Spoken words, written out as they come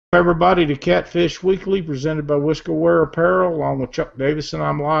Everybody to Catfish Weekly, presented by Whisker Wear Apparel, along with Chuck Davison.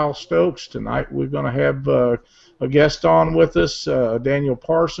 I'm Lyle Stokes. Tonight we're going to have a guest on with us. Daniel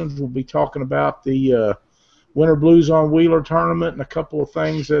Parsons will be talking about the Winter Blues on Wheeler tournament and a couple of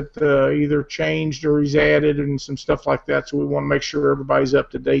things that either changed or he's added and some stuff like that. So we want to make sure everybody's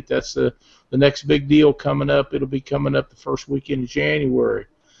up to date. That's the next big deal coming up. It'll be coming up the first weekend of January.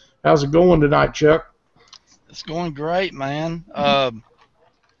 How's it going tonight, Chuck? It's going great, man.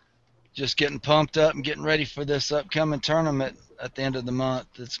 Just getting pumped up and getting ready for this upcoming tournament at the end of the month.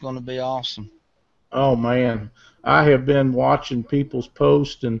 It's going to be awesome. Oh man, I have been watching people's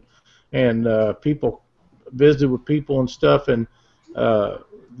posts and people visit with people and stuff, and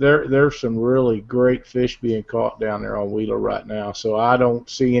there's some really great fish being caught down there on Wheeler right now. So I don't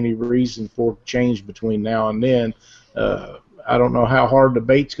see any reason for change between now and then. I don't know how hard the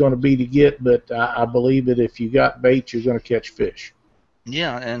bait's going to be to get, but I believe that if you got bait, you're going to catch fish.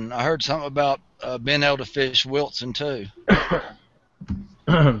 Yeah, and I heard something about being able to fish Wilson too.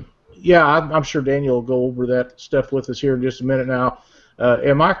 Yeah, I'm sure Daniel will go over that stuff with us here in just a minute now.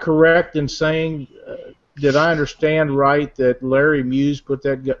 Am I correct in saying, did I understand right that Larry Muse put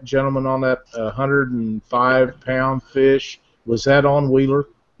that gentleman on that 105-pound fish? Was that on Wheeler?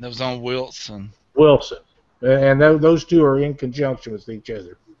 That was on Wilson. Wilson. And those two are in conjunction with each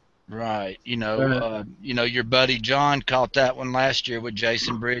other. Right. Your buddy John caught that one last year with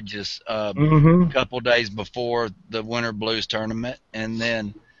Jason Bridges a couple days before the Winter Blues tournament. And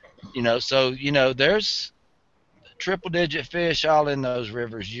then, there's triple-digit fish all in those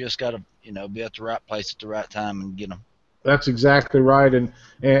rivers. You just got to, be at the right place at the right time and get them. That's exactly right. And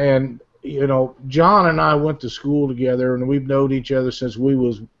John and I went to school together, and we've known each other since we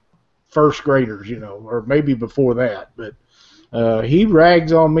was first graders, or maybe before that. But he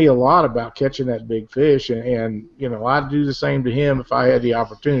rags on me a lot about catching that big fish, and I'd do the same to him if I had the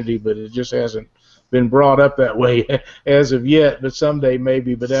opportunity, but it just hasn't been brought up that way as of yet, but someday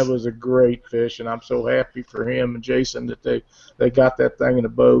maybe. But that was a great fish, and I'm so happy for him and Jason that they got that thing in a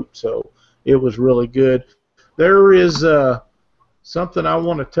boat, so it was really good. There is something I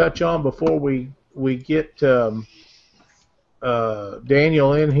want to touch on before we get Daniel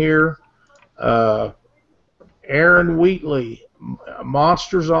in here. Aaron Wheatley,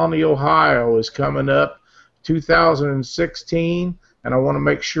 Monsters on the Ohio, is coming up 2016, and I want to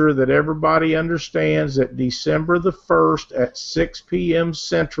make sure that everybody understands that December the 1st at 6 p.m.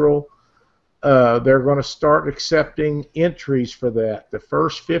 Central, they're going to start accepting entries for that. The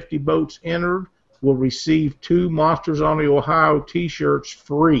first 50 boats entered will receive 2 Monsters on the Ohio t-shirts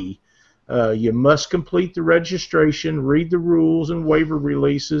free. You must complete the registration, read the rules and waiver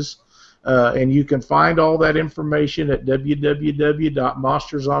releases, and you can find all that information at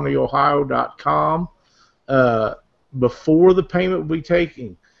www.monstersontheohio.com. Before the payment will be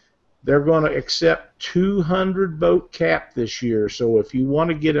taken, they're going to accept 200 boat cap this year. So if you want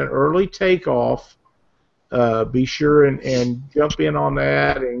to get an early takeoff, be sure and jump in on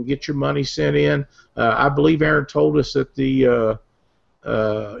that and get your money sent in. I believe Aaron told us that the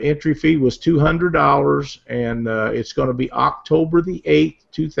entry fee was $200, and it's going to be October the 8th,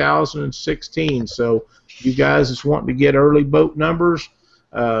 2016. So you guys that's wanting to get early boat numbers,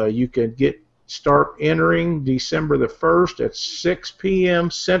 you can start entering December the 1st at 6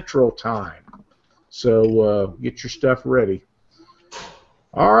 p.m. Central Time. So get your stuff ready.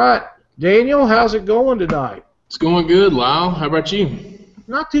 All right, Daniel, how's it going tonight? It's going good, Lyle. How about you?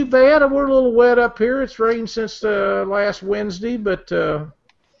 Not too bad. We're a little wet up here. It's rained since last Wednesday, but it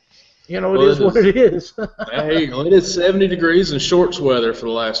is what it is. Hey, it is 70 degrees and shorts weather for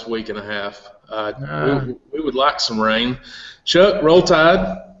the last week and a half. We would like some rain. Chuck, roll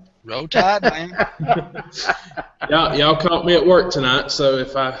tide. Roll tide, man. Y'all caught me at work tonight, so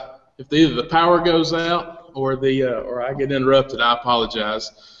if either the power goes out or I get interrupted, I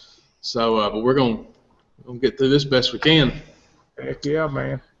apologize. So, but we're gonna get through this best we can. Heck yeah,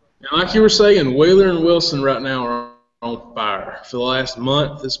 man. And like you were saying, Wheeler and Wilson right now are on fire. For the last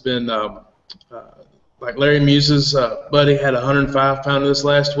month, it's been like Larry Muse's buddy had a 105-pounder this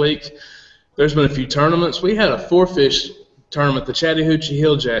last week. There's been a few tournaments. We had a 4-fish tournament, the Chattahoochee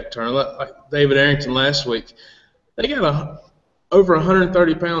Hilljack tournament, like David Arrington last week. They got over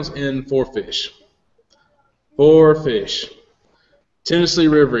 130 pounds in 4 fish. 4 fish. Tennessee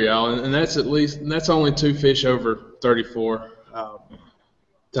River, y'all, and that's only 2 fish over 34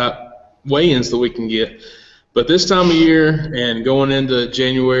 top weigh-ins that we can get. But this time of year and going into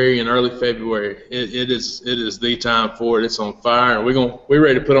January and early February, it is the time for it. It's on fire, and we're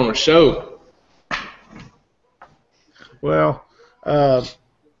ready to put on a show. Well,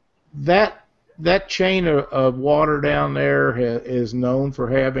 that that chain of water down there is known for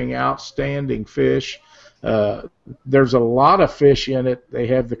having outstanding fish. There's a lot of fish in it. They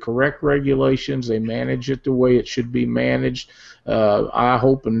have the correct regulations. They manage it the way it should be managed. I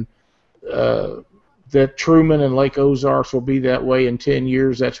hope that Truman and Lake Ozarks will be that way in 10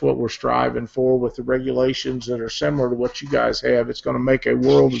 years. That's what we're striving for with the regulations that are similar to what you guys have. It's going to make a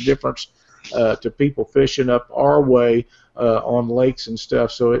world of difference to people fishing up our way on lakes and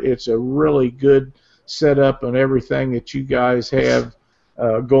stuff. So it's a really good setup and everything that you guys have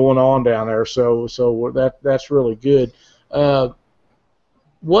going on down there. So that's really good.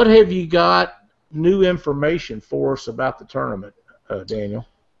 What have you got new information for us about the tournament, Daniel?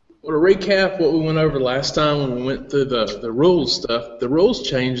 Well, to recap what we went over last time when we went through the rules stuff, the rules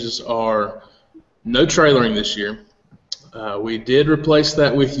changes are no trailering this year. We did replace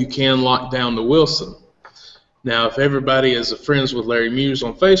that with you can lock down to Wilson. Now, if everybody is friends with Larry Muse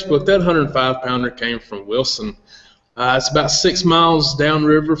on Facebook, that 105-pounder came from Wilson. It's about 6 miles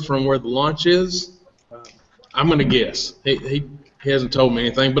downriver from where the launch is. I'm going to guess. He hasn't told me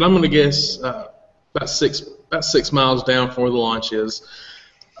anything, but I'm going to guess about six miles down from where the launch is.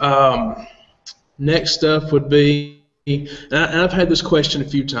 Next up would be, and I've had this question a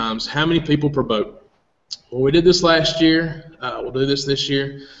few times, how many people per boat? Well, we did this last year. We'll do this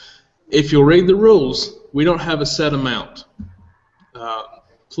year. If you'll read the rules, we don't have a set amount.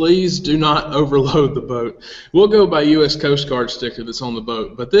 Please do not overload the boat. We'll go by U.S. Coast Guard sticker that's on the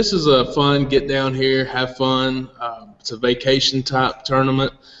boat, but this is a fun get down here, have fun. It's a vacation type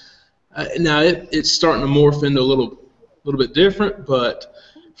tournament. Now it's starting to morph into a little bit different, but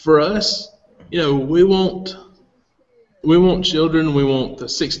for us, we want children, we want the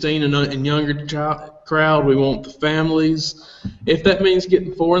 16 and younger crowd, we want the families. If that means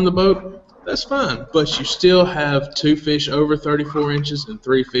getting 4 in the boat, that's fine, but you still have 2 fish over 34 inches and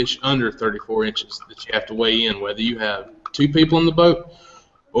 3 fish under 34 inches that you have to weigh in, whether you have 2 people in the boat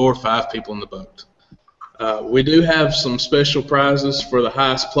or 5 people in the boat. We do have some special prizes for the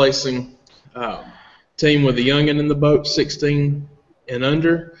highest placing team with a youngin in the boat, 16 and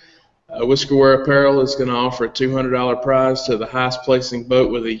under. Whiskerware Apparel is going to offer a $200 prize to the highest placing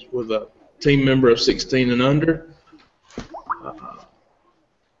boat with a team member of 16 and under.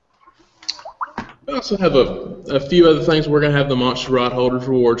 We also have a few other things. We're going to have the Monster Rod Holders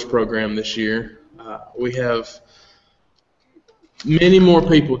Rewards program this year. We have many more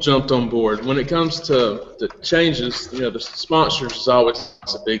people jumped on board. When it comes to the changes, the sponsors is always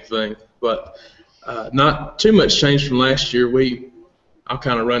a big thing, but not too much change from last year. I'll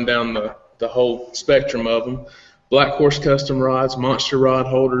kind of run down the whole spectrum of them. Black Horse Custom Rods, Monster Rod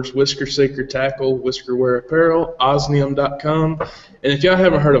Holders, Whisker Seeker Tackle, Whiskerware Apparel, Osnium.com. And if y'all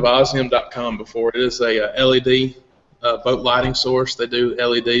haven't heard of Osnium.com before, it is a LED boat lighting source. They do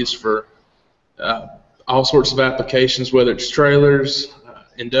LEDs for all sorts of applications, whether it's trailers,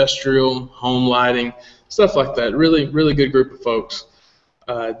 industrial, home lighting, stuff like that. Really, really good group of folks.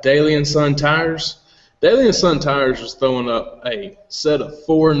 Daly & Son Tires. Daly & Son Tires is throwing up a set of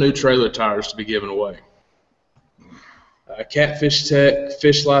 4 new trailer tires to be given away. Catfish Tech,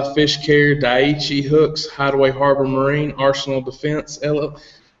 Fish Life Fish Care, Daiichi Hooks, Hideaway Harbor Marine, Arsenal Defense,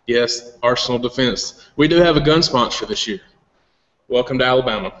 yes, Arsenal Defense. We do have a gun sponsor this year. Welcome to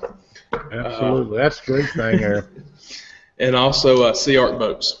Alabama. Absolutely, that's a great thing there. And also Sea Arc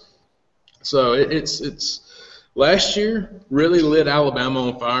Boats. So it's last year really lit Alabama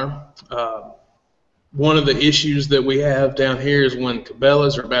on fire. One of the issues that we have down here is when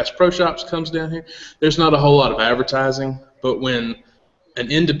Cabela's or Bass Pro Shops comes down here, there's not a whole lot of advertising, but when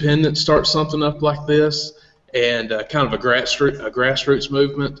an independent starts something up like this and kind of a grassroots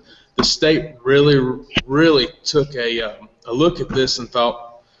movement, the state really took a look at this and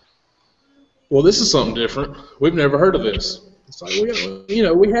thought, well, this is something different. We've never heard of this. It's like,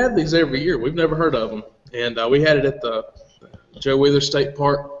 we have these every year. We've never heard of them. And we had it at the Joe Wheeler State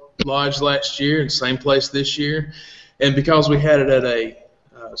Park Lodge last year and same place this year, and because we had it at a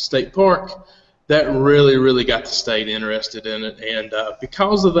state park, that really got the state interested in it. And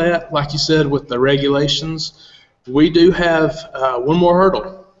because of that, like you said, with the regulations, we do have one more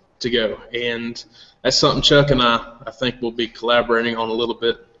hurdle to go, and that's something Chuck and I think we'll be collaborating on a little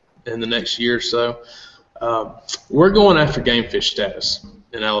bit in the next year or so. We're going after game fish status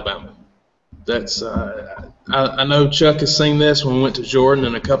in Alabama. That's I know Chuck has seen this when we went to Jordan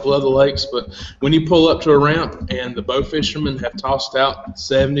and a couple other lakes, but when you pull up to a ramp and the bow fishermen have tossed out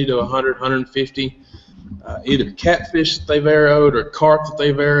 70 to 100, 150, either catfish that they've arrowed or carp that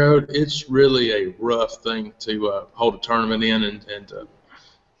they've arrowed, it's really a rough thing to hold a tournament in and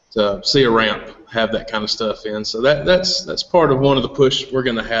to see a ramp have that kind of stuff in. So that's part of one of the push we're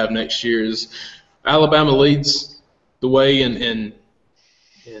going to have next year. Is Alabama leads the way in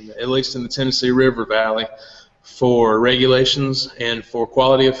at least in the Tennessee River Valley for regulations and for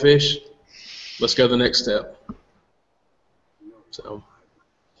quality of fish. Let's go to the next step. So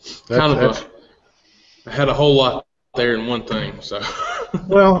I had a whole lot there in one thing. So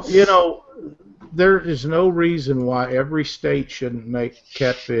well, there is no reason why every state shouldn't make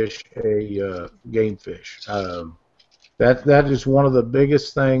catfish a game fish. That is one of the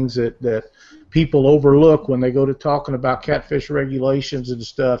biggest things that people overlook when they go to talking about catfish regulations and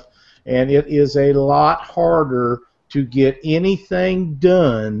stuff. And it is a lot harder to get anything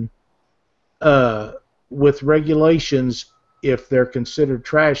done with regulations if they're considered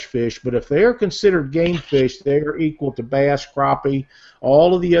trash fish. But if they are considered game fish, they are equal to bass, crappie,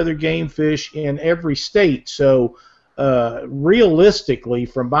 all of the other game fish in every state. So realistically,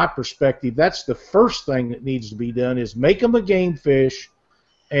 from my perspective, that's the first thing that needs to be done, is make them a game fish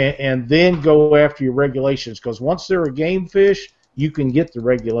and then go after your regulations. Because once they're a game fish, you can get the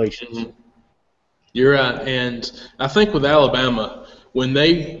regulations. Mm-hmm. You're right. And I think with Alabama, when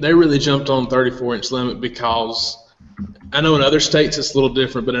they really jumped on 34-inch limit, because I know in other states it's a little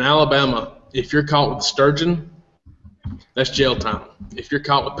different, but in Alabama, if you're caught with sturgeon, that's jail time. If you're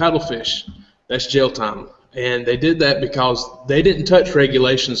caught with paddlefish, that's jail time. And they did that because they didn't touch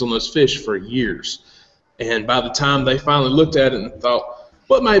regulations on those fish for years. And by the time they finally looked at it and thought,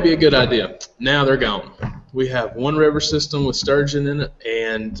 what might be a good idea? Now they're gone. We have one river system with sturgeon in it,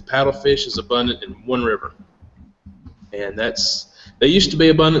 and paddlefish is abundant in one river. And they used to be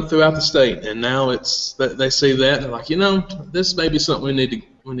abundant throughout the state, and now they see that and they're like, this may be something we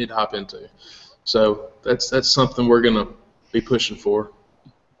need to hop into. So that's something we're gonna be pushing for.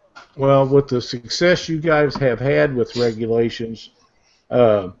 Well, with the success you guys have had with regulations,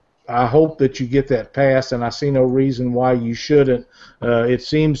 I hope that you get that passed, and I see no reason why you shouldn't. It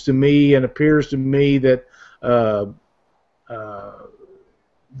seems to me and appears to me that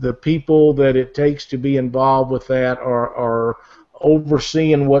the people that it takes to be involved with that are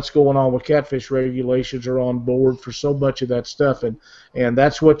overseeing what's going on with catfish regulations, are on board for so much of that stuff, and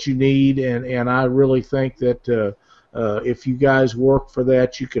that's what you need, and I really think that if you guys work for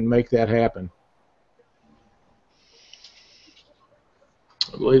that, you can make that happen.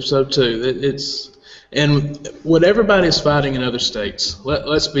 I believe so too. And what everybody's fighting in other states,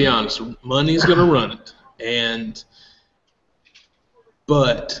 let's be honest, money is going to run it,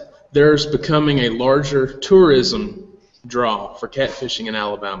 but there's becoming a larger tourism draw for catfishing in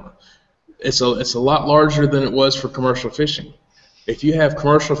Alabama. It's a lot larger than it was for commercial fishing. If you have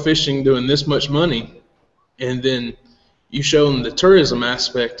commercial fishing doing this much money, and then you show them the tourism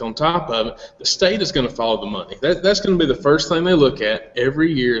aspect on top of it, the state is going to follow the money. That's going to be the first thing they look at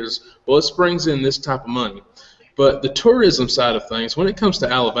every year is, well, this brings in this type of money. But the tourism side of things, when it comes to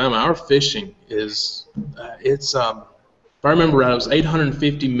Alabama, our fishing is, if I remember right, it was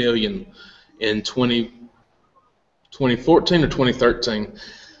 $850 million in 2014 or 2013.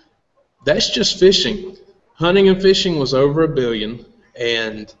 That's just fishing. Hunting and fishing was over $1 billion,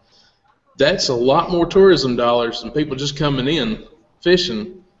 and that's a lot more tourism dollars and people just coming in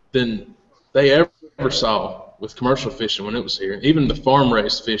fishing than they ever saw with commercial fishing when it was here. Even the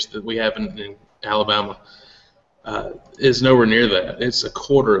farm-raised fish that we have in Alabama is nowhere near that. It's a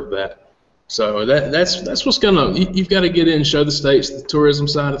quarter of that. So that's what's gonna. You've got to get in and show the states the tourism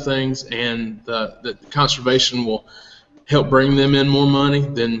side of things, and the conservation will help bring them in more money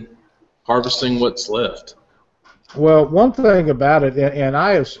than harvesting what's left. Well, one thing about it, and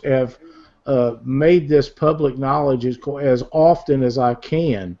I have made this public knowledge as often as I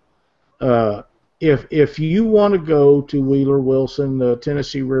can. If you want to go to Wheeler, Wilson, the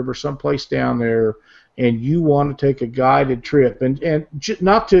Tennessee River, someplace down there, and you want to take a guided trip, and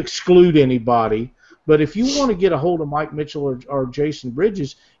not to exclude anybody, but if you want to get a hold of Mike Mitchell or Jason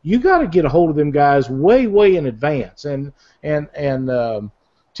Bridges, you got to get a hold of them guys way in advance. And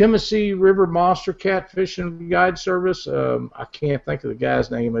Tennessee River Monster Catfishing Guide Service, I can't think of the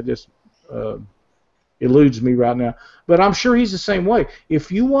guy's name. It just eludes me right now. But I'm sure he's the same way.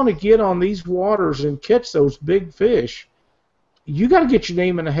 If you want to get on these waters and catch those big fish, you got to get your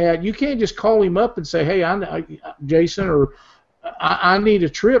name in the hat. You can't just call him up and say, hey, Jason, or I need a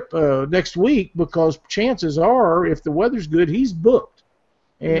trip next week, because chances are, if the weather's good, he's booked.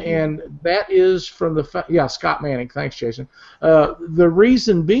 And that is from the Scott Manning. Thanks, Jason. The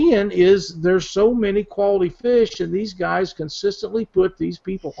reason being is there's so many quality fish, and these guys consistently put these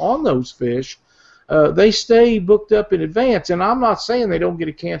people on those fish. They stay booked up in advance, and I'm not saying they don't get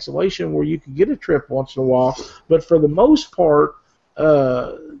a cancellation where you can get a trip once in a while, but for the most part,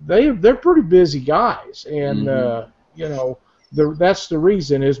 they're pretty busy guys, and you know, that's the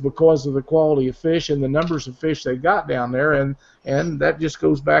reason is because of the quality of fish and the numbers of fish they got down there, and that just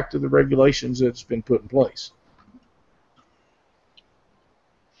goes back to the regulations that's been put in place.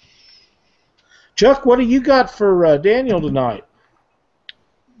 Chuck, what do you got for Daniel tonight?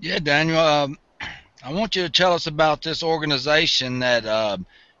 Yeah, Daniel, I want you to tell us about this organization that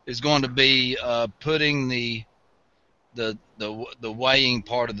is going to be putting the weighing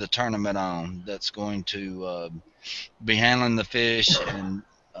part of the tournament on. That's going to be handling the fish and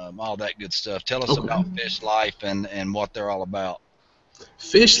all that good stuff. Tell us about Fish Life and what they're all about.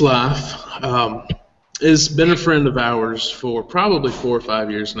 Fish Life has been a friend of ours for probably 4 or 5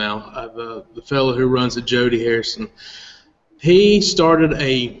 years now. The fellow who runs it, Jody Harrison, he started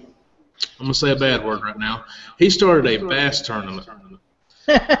I'm going to say a bad word right now. He started a bass tournament.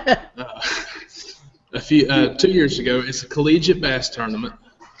 2 years ago. It's a collegiate bass tournament,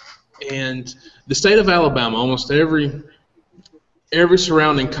 and the state of Alabama, almost every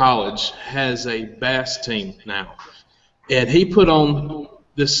surrounding college has a bass team now, and he put on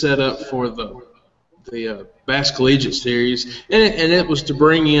this setup for the Bass Collegiate Series, and it was to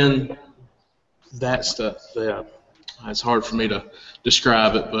bring in that stuff. It's hard for me to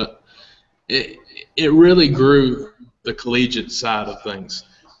describe it, but it really grew the collegiate side of things.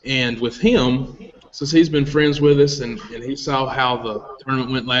 And with him, since he's been friends with us and he saw how the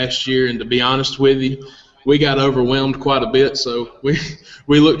tournament went last year, and to be honest with you, we got overwhelmed quite a bit, so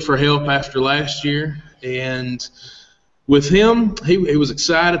we looked for help after last year. And with him, he was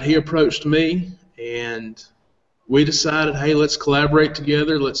excited. He approached me, and we decided, hey, let's collaborate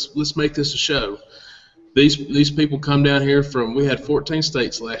together. Let's make this a show. These people come down here from, we had 14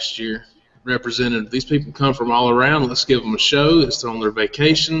 states last year represented. These people come from all around. Let's give them a show. It's on their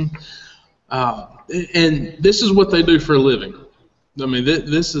vacation. And this is what they do for a living. I mean,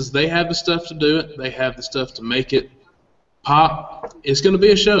 they have the stuff to do it. They have the stuff to make it pop. It's going to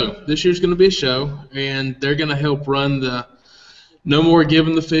be a show. This year's going to be a show, and they're going to help run no more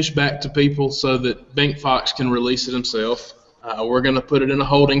giving the fish back to people so that Bink Fox can release it himself. We're going to put it in a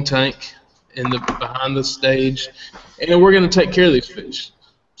holding tank behind the stage, and we're going to take care of these fish.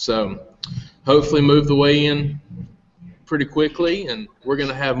 So hopefully move the weigh-in pretty quickly, and we're going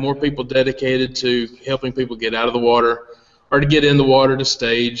to have more people dedicated to helping people get out of the water or to get in the water to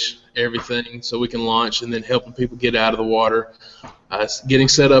stage everything so we can launch, and then helping people get out of the water, getting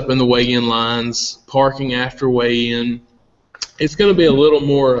set up in the weigh-in lines, parking after weigh-in. It's going to be a little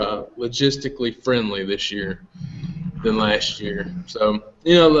more logistically friendly this year than last year. So,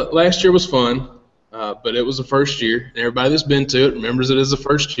 you know, last year was fun, but it was the first year, and everybody that's been to it remembers it as the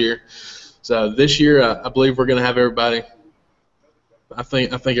first year. So this year, I believe we're going to have everybody. I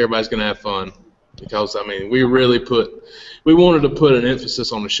think everybody's going to have fun, because I mean we wanted to put an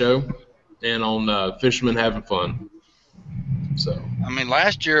emphasis on the show and on fishermen having fun. So I mean,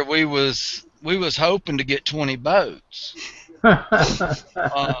 last year we was hoping to get 20 boats.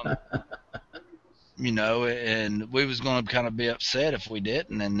 You know, and we was going to kind of be upset if we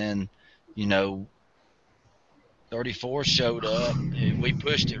didn't, and then, you know, 34 showed up. We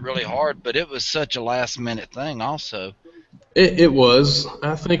pushed it really hard, but it was such a last-minute thing also. It was.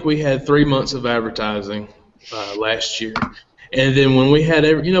 I think we had 3 months of advertising last year, and then when we had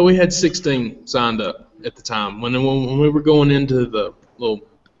we had 16 signed up at the time. When we were going into the little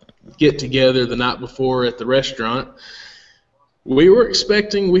get-together the night before at the restaurant, we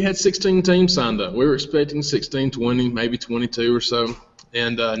had 16 teams signed up. We were expecting 16, 20, maybe 22 or so,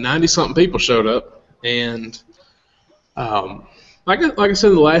 and 90-something people showed up. And like I said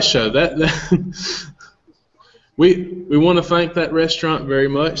in the last show, we want to thank that restaurant very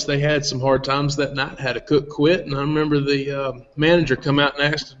much. They had some hard times that night. Had a cook quit, and I remember the manager come out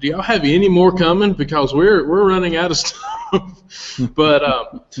and asked, "Do y'all have any more coming? Because we're running out of stuff." But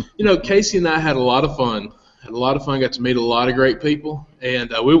you know, Casey and I had a lot of fun. Got to meet a lot of great people,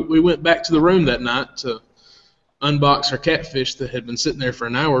 and we went back to the room that night to unbox our catfish that had been sitting there for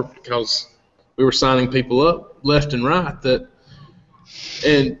an hour, because we were signing people up left and right.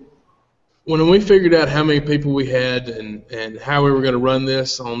 And when we figured out how many people we had and how we were going to run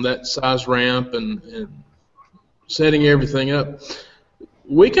this on that size ramp and setting everything up,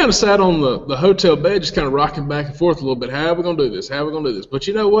 we kind of sat on the hotel bed just kind of rocking back and forth a little bit. How are we going to do this? How are we going to do this? But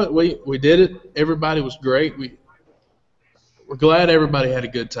you know what? We did it. Everybody was great. We're glad everybody had a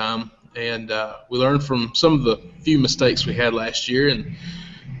good time, and we learned from some of the few mistakes we had last year, and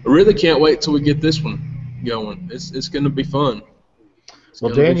I really can't wait till we get this one going. It's going to be fun.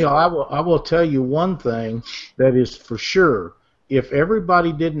 Well, Daniel, I will tell you one thing that is for sure if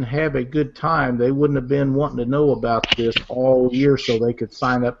everybody didn't have a good time, they wouldn't have been wanting to know about this all year so they could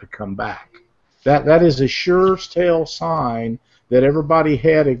sign up to come back. That is a sure tell sign that everybody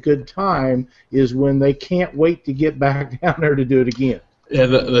had a good time is when they can't wait to get back down there to do it again. Yeah,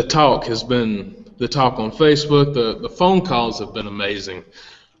 the talk has been, the talk on Facebook, the phone calls have been amazing.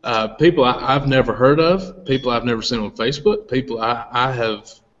 People I've never heard of, people I've never seen on Facebook, people I have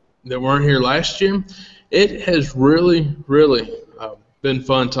that weren't here last year. It has really, really been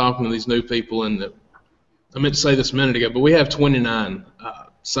fun talking to these new people. And I meant to say this a minute ago, but we have 29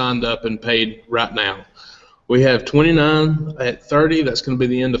 signed up and paid right now. We have 29 at 30. That's going to be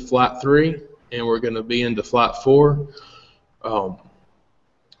the end of Flight 3, and we're going to be into Flight 4.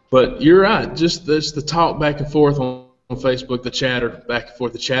 But you're right. Just the talk back and forth on Facebook, the chatter back and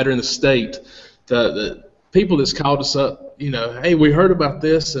forth, the chatter in the state, the people that's called us up, you know, hey, we heard about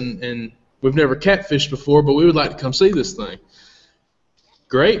this, and we've never catfished before, but we would like to come see this thing.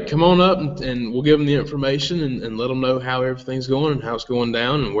 Great, come on up, and we'll give them the information and let them know how everything's going and how it's going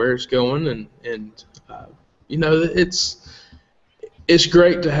down and where it's going, and you know, it's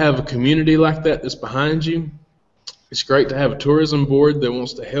great to have a community like that that's behind you. It's great to have a tourism board that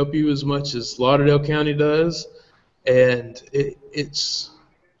wants to help you as much as Lauderdale County does, and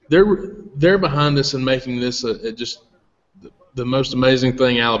they're behind us in making this just the most amazing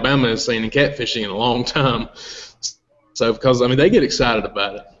thing Alabama has seen in catfishing in a long time. So, because I mean, they get excited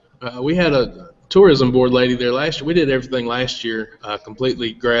about it. We had a tourism board lady there last year. We did everything last year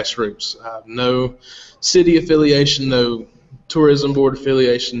completely grassroots, no city affiliation, no tourism board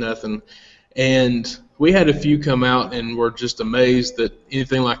affiliation, nothing. And we had a few come out and were just amazed that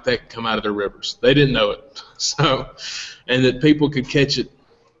anything like that could come out of their rivers. They didn't know it. So, and that people could catch it,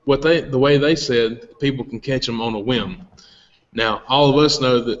 the way they said, people can catch them on a whim. Now, all of us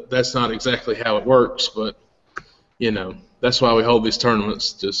know that that's not exactly how it works, but, you know, that's why we hold these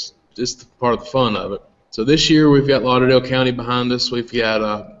tournaments, just part of the fun of it. So this year we've got Lauderdale County behind us. We've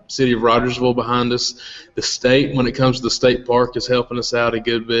got City of Rogersville behind us. The state, when it comes to the state park, is helping us out a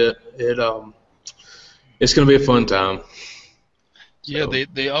good bit. It's going to be a fun time. Yeah,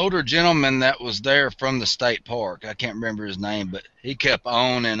 the older gentleman that was there from the state park, I can't remember his name, but he kept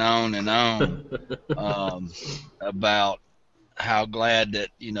on and on and on about how glad that,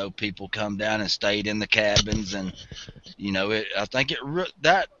 you know, people come down and stayed in the cabins, and, you know, I think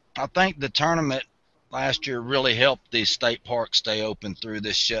the tournament last year really helped the state park stay open through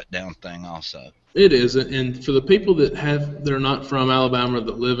this shutdown thing also. It is, and for the people that are not from Alabama,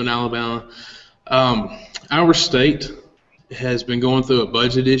 that live in Alabama, our state has been going through a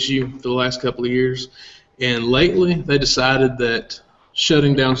budget issue for the last couple of years, and lately they decided that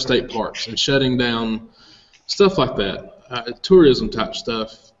shutting down state parks and shutting down stuff like that, tourism type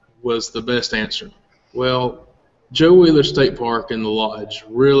stuff, was the best answer. Well, Joe Wheeler State Park and the Lodge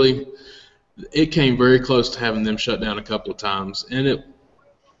really, it came very close to having them shut down a couple of times. And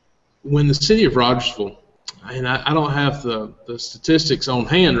when the city of Rogersville, and I don't have the statistics on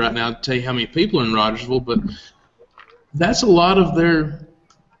hand right now to tell you how many people are in Rogersville, but that's a lot of their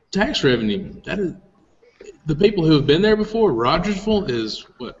tax revenue. That is, the people who have been there before. Rogersville is,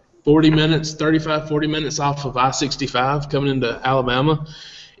 what, 40 minutes off of I-65 coming into Alabama.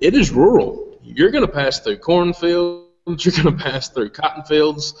 It is rural. You're going to pass through cornfields, you're going to pass through cotton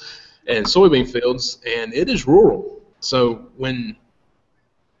fields and soybean fields, and it is rural. So when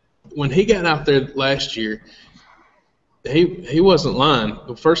he got out there last year, he wasn't lying.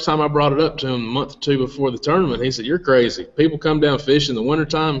 The first time I brought it up to him a month or two before the tournament, he said, "You're crazy. People come down fish in the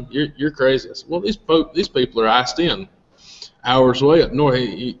wintertime. You're crazy." I said, "Well, these people are iced in, hours away up north.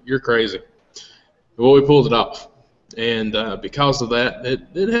 You're crazy." Well, we pulled it off, and because of that,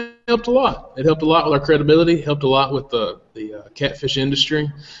 it helped a lot. It helped a lot with our credibility. Helped a lot with the catfish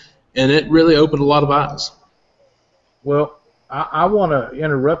industry, and it really opened a lot of eyes. Well, I want to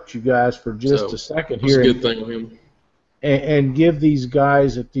interrupt you guys for just a second here. That's a good thing with him. And give these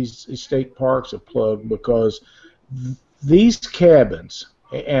guys at these state parks a plug, because these cabins,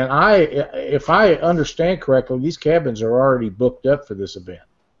 and if I understand correctly, these cabins are already booked up for this event.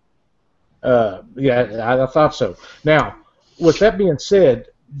 Yeah, I thought so. Now, with that being said,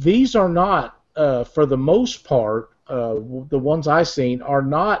 these are not, for the most part, the ones I've seen are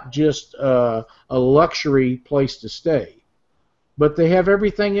not just a luxury place to stay, but they have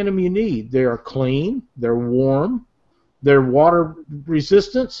everything in them you need. They are clean, they're warm, they're water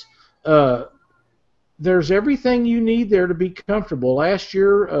resistance. There's everything you need there to be comfortable. Last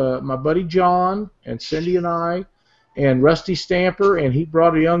year, my buddy John and Cindy and I and Rusty Stamper, and he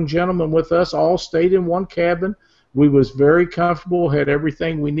brought a young gentleman with us, all stayed in one cabin. We was very comfortable, had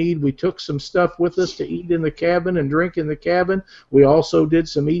everything we need. We took some stuff with us to eat in the cabin and drink in the cabin. We also did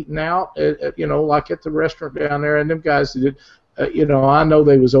some eating out, like at the restaurant down there. And them guys did, I know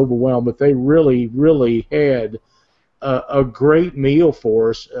they was overwhelmed, but they really, really had a great meal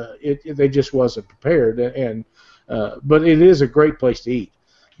for us. They just wasn't prepared, but it is a great place to eat.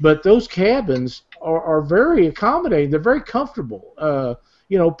 But those cabins are very accommodating. They're very comfortable.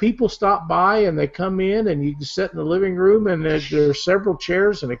 People stop by and they come in and you can sit in the living room and there's several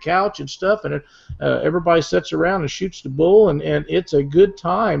chairs and a couch and stuff, and everybody sits around and shoots the bull, and it's a good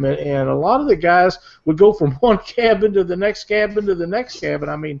time. And a lot of the guys would go from one cabin to the next cabin to the next cabin.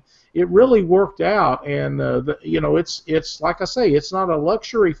 I mean, it really worked out, and it's like I say, it's not a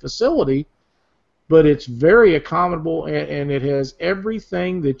luxury facility, but it's very accommodable, and it has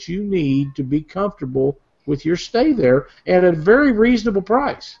everything that you need to be comfortable with your stay there at a very reasonable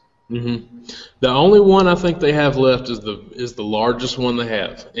price. Mm-hmm. The only one I think they have left is the largest one they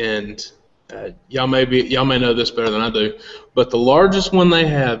have, and y'all may know this better than I do, but the largest one they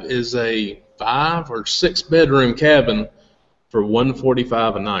have is a 5 or 6 bedroom cabin for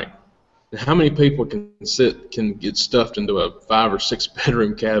 $145 a night. Now, how many people can get stuffed into a 5 or 6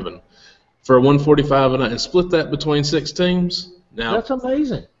 bedroom cabin for $145 a night and split that between 6 teams? Now, that's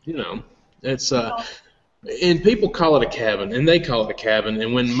amazing. It's and people call it a cabin, and they call it a cabin,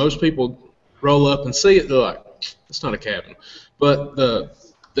 and when most people roll up and see it, they're like, it's not a cabin. But the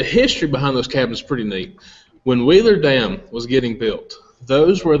history behind those cabins is pretty neat. When Wheeler Dam was getting built,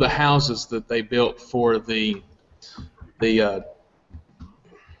 those were the houses that they built for the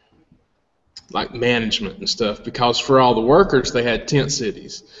like management and stuff, because for all the workers they had tent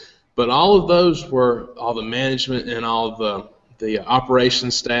cities, but all of those were all the management and all the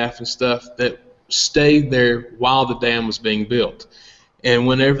operations staff and stuff that stayed there while the dam was being built. And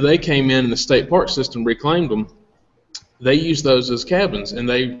whenever they came in and the state park system reclaimed them, they used those as cabins, and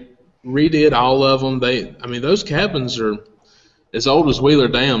they redid all of them. Those cabins are as old as Wheeler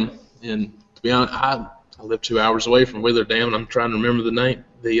Dam, and to be honest, I live 2 hours away from Wheeler Dam, and I'm trying to remember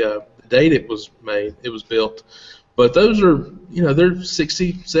the date it was built. But those are, they're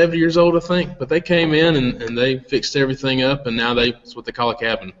 60, 70 years old, I think. But they came in and they fixed everything up, and now it's what they call a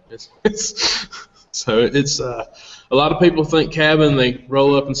cabin. So a lot of people think cabin. They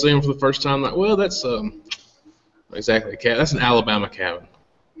roll up and see them for the first time, like, well, that's exactly a cabin. That's an Alabama cabin.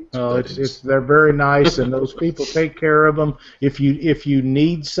 Oh, they're very nice, and those people take care of them. If you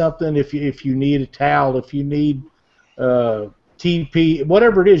need something, if you need a towel, if you need TP,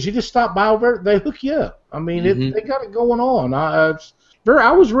 whatever it is, you just stop by over. They hook you up. I mean, they got it going on. I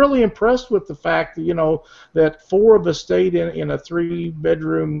was really impressed with the fact that that 4 of us stayed in a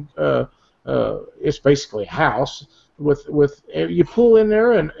 3-bedroom. It's basically a house with you pull in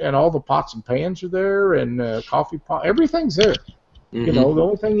there and all the pots and pans are there, and coffee pot, everything's there. The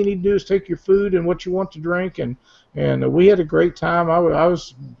only thing you need to do is take your food and what you want to drink, and we had a great time. I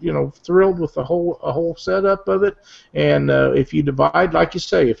was thrilled with the whole setup of it. And if you divide, like you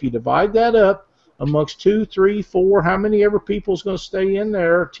say, if you divide that up amongst 2, 3, 4, how many ever people is going to stay in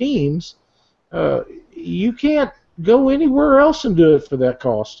there, teams, you can't go anywhere else and do it for that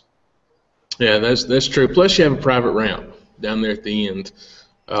cost. Yeah, that's true. Plus, you have a private ramp down there at the end.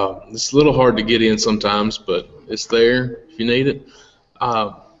 It's a little hard to get in sometimes, but it's there if you need it.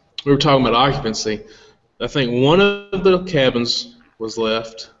 We were talking about occupancy. I think one of the cabins was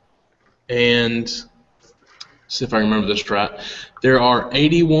left, and see if I remember this right. There are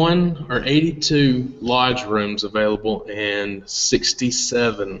 81 or 82 lodge rooms available, and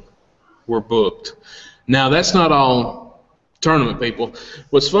 67 were booked. Now, that's not all tournament people.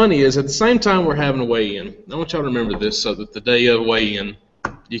 What's funny is at the same time we're having a weigh-in. I want y'all to remember this so that the day of weigh-in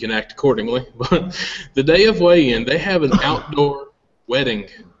you can act accordingly. But the day of weigh-in, they have an outdoor wedding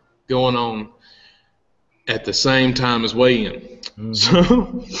going on at the same time as weigh-in.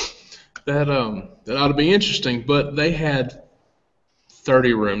 So that ought to be interesting. But they had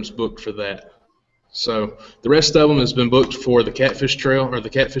 30 rooms booked for that. So the rest of them has been booked for the Catfish Trail or the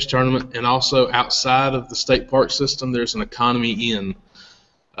Catfish Tournament, and also outside of the state park system, there's an Economy Inn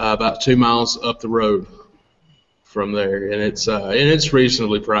about 2 miles up the road from there, and it's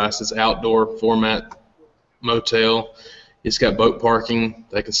reasonably priced. It's outdoor format motel. It's got boat parking.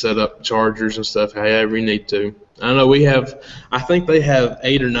 They can set up chargers and stuff however you need to. I know I think they have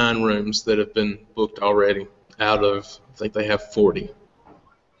 8 or 9 rooms that have been booked already out of, I think they have 40.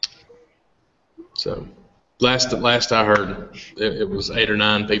 So last I heard, it was 8 or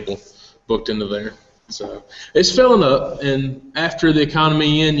 9 people booked into there. So it's filling up, and after the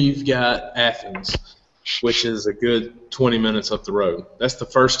Economy Inn, you've got Athens, which is a good 20 minutes up the road. That's the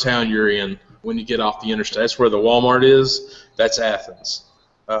first town you're in when you get off the interstate. That's where the Walmart is. That's Athens.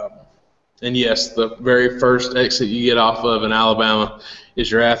 And yes, the very first exit you get off of in Alabama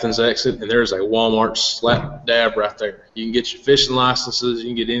is your Athens exit, and there's a Walmart slap dab right there. You can get your fishing licenses. You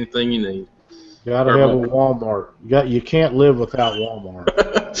can get anything you need. Gotta have a Walmart. You can't live without Walmart.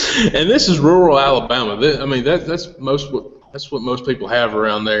 And this is rural Alabama. I mean, that's what most people have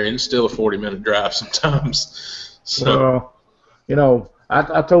around there, and it's still a 40-minute drive sometimes. So,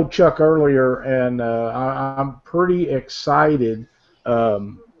 I told Chuck earlier, and I'm pretty excited.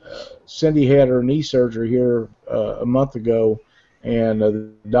 Cindy had her knee surgery here a month ago, and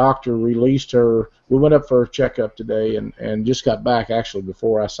the doctor released her. We went up for a checkup today and just got back, actually,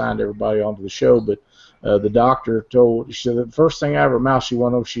 before I signed everybody onto the show. But the doctor she said the first thing out of her mouth, she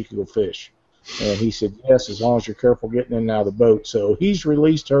wanted to know if she could go fish. And he said, yes, as long as you're careful getting in and out of the boat. So he's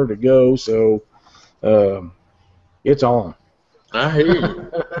released her to go, so it's on. I hear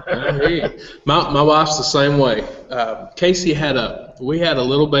you. My wife's the same way. Casey we had a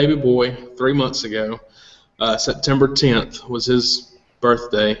little baby boy 3 months ago. September 10th was his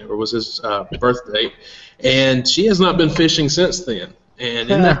birthday, and she has not been fishing since then. And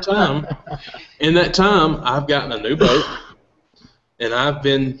in that time, I've gotten a new boat, and I've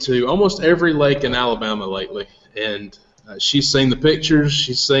been to almost every lake in Alabama lately. And she's seen the pictures,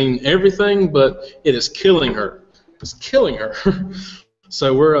 she's seen everything, but it is killing her. It's killing her.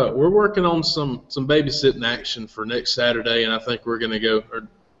 So we're working on some babysitting action for next Saturday, and I think we're going to go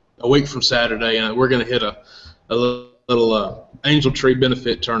a week from Saturday, and we're going to hit a little Angel Tree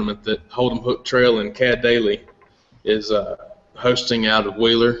benefit tournament that Hold'em Hook Trail and Cad Daly is hosting out of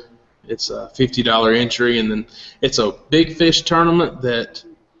Wheeler. It's a $50 entry, and then it's a big fish tournament that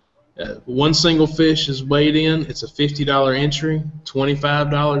one single fish is weighed in. It's a $50 entry.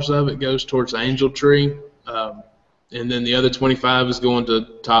 $25 of it goes towards Angel Tree. And then the other 25 is going to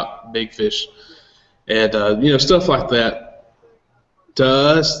top big fish, and stuff like that. To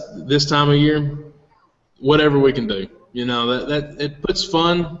us, this time of year, whatever we can do, that it puts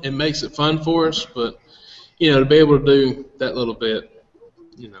fun, it makes it fun for us. But to be able to do that little bit,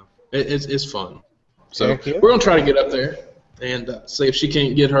 it's fun. So we're gonna try to get up there and see if she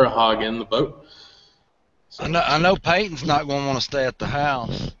can't get her a hog in the boat. So, I know Peyton's not gonna want to stay at the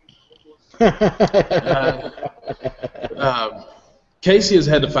house. Casey has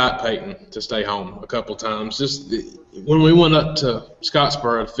had to fight Peyton to stay home a couple times. Just when we went up to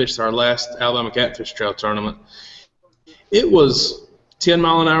Scottsboro to fish our last Alabama Catfish Trail tournament, it was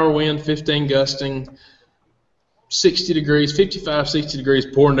 10-mile-an-hour wind, 15 gusting, 60 degrees, 55, 60 degrees,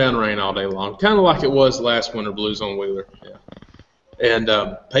 pouring down rain all day long, kind of like it was last winter blues on Wheeler. Yeah. And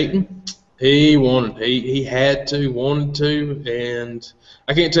Peyton, he wanted to, and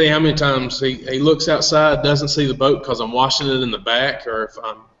I can't tell you how many times he looks outside, doesn't see the boat because I'm washing it in the back, or if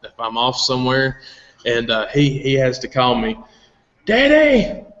I'm off somewhere, and he has to call me,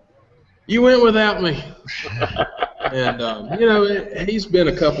 Daddy, you went without me. And he's been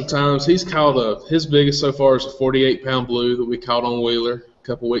a couple times. He's caught his biggest so far is a 48-pound blue that we caught on Wheeler a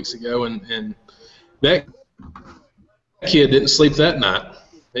couple weeks ago, and that kid didn't sleep that night.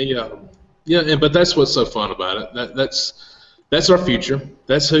 But that's what's so fun about it. That's our future.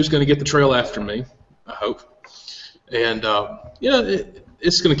 That's who's going to get the trail after me, I hope. And,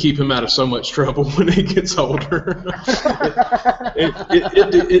 it's going to keep him out of so much trouble when he gets older.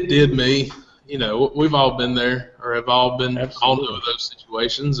 It did me. We've all been there, or have all been all know those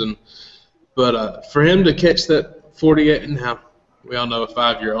situations. But for him to catch that 48, and now we all know a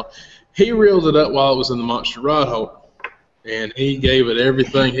 5-year-old, he reeled it up while it was in the monster rod hole, and he gave it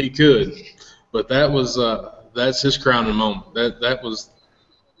everything he could. But that's his crowning moment.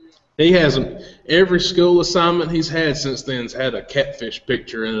 He hasn't, every school assignment he's had since then's had a catfish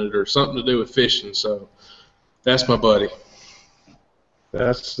picture in it or something to do with fishing. So that's my buddy.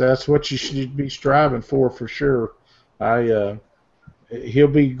 That's what you should be striving for sure. He'll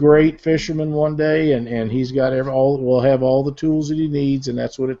be a great fisherman one day, and he's got will have all the tools that he needs, and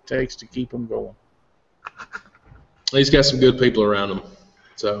that's what it takes to keep him going. He's got some good people around him.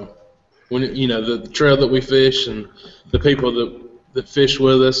 So when the trail that we fish and the people that fish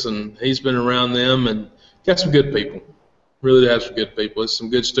with us, and he's been around them, and got some good people. Really has some good people. It's some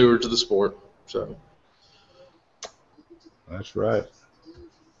good stewards of the sport. So that's right.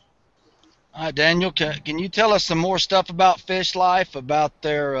 All right, Daniel, can you tell us some more stuff about Fish Life, about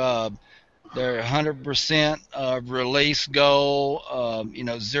their 100% release goal,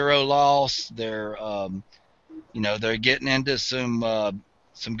 zero loss? They're getting into some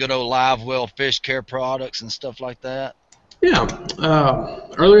good old live well fish care products and stuff like that. Yeah.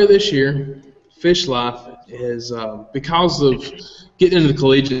 Earlier this year, Fish Life is because of getting into the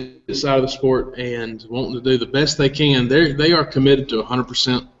collegiate side of the sport and wanting to do the best they can, they are committed to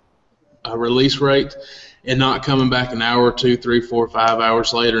 100% release rate and not coming back an hour, 2, 3, 4, 5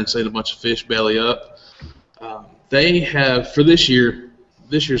 hours later and seeing a bunch of fish belly up. They have, for this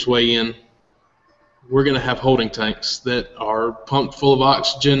year's weigh-in, we're going to have holding tanks that are pumped full of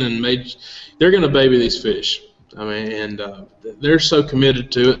oxygen and they're going to baby these fish. I mean, and they're so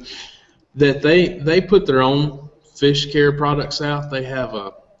committed to it that they put their own fish care products out. They have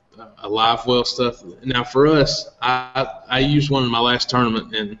a live well stuff. Now for us, I used one in my last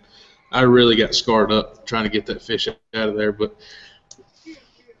tournament and I really got scarred up trying to get that fish out of there. But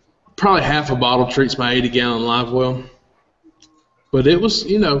probably half a bottle treats my 80-gallon live well. But it was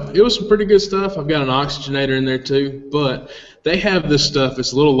some pretty good stuff. I've got an oxygenator in there too. But they have this stuff.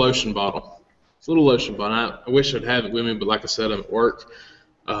 It's a little lotion bottle. It's a little lotion bottle. I wish I'd have it with me, but like I said, I'm at work.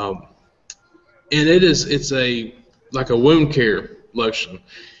 And it's like a wound care lotion.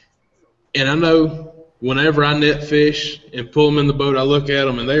 And I know whenever I net fish and pull them in the boat, I look at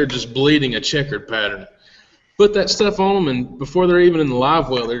them and they're just bleeding a checkered pattern. Put that stuff on them, and before they're even in the live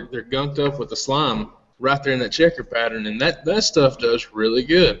well, they're gunked up with the slime right there in that checker pattern, and that stuff does really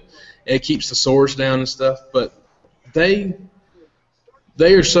good. It keeps the sores down and stuff, but they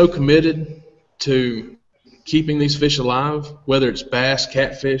are so committed to keeping these fish alive, whether it's bass,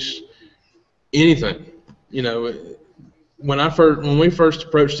 catfish, anything. When we first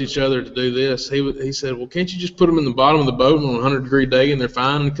approached each other to do this, he said, "Well, can't you just put them in the bottom of the boat on a 100-degree day and they're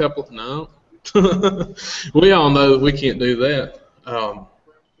fine in a couple?" No. We all know that we can't do that.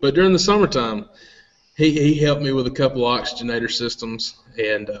 But during the summertime, he helped me with a couple of oxygenator systems,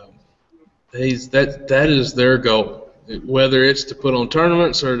 and that is their goal. Whether it's to put on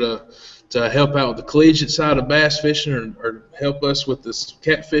tournaments or to help out with the collegiate side of bass fishing or help us with this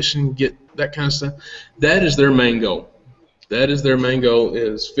catfishing, get that kind of stuff, that is their main goal. That is their main goal,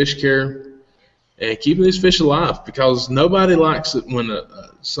 is fish care and keeping these fish alive, because nobody likes it when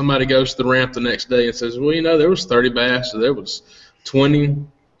somebody goes to the ramp the next day and says, well, there was 30 bass or there was 20,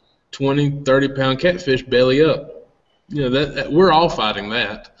 30-pound catfish belly up. That we're all fighting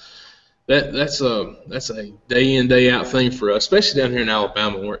that. That's a day in, day out thing for us, especially down here in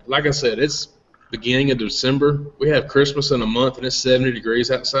Alabama, where, like I said, it's beginning of December. We have Christmas in a month and it's 70 degrees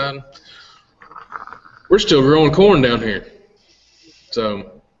outside. We're still growing corn down here.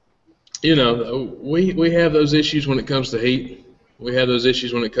 So, we have those issues when it comes to heat. We have those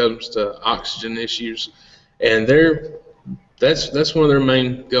issues when it comes to oxygen issues, and that's one of their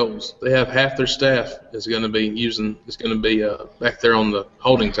main goals. They have half their staff is going to be back there on the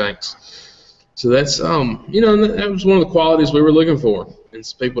holding tanks. So that's that was one of the qualities we were looking for, and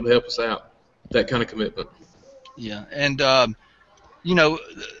some people to help us out. That kind of commitment. Yeah, and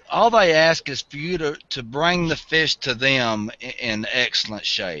all they ask is for you to bring the fish to them in excellent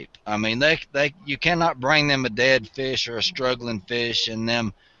shape. I mean, you cannot bring them a dead fish or a struggling fish and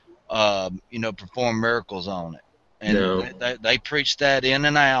them, perform miracles on it. And no. they preach that in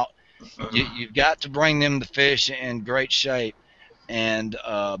and out. You've got to bring them the fish in great shape, and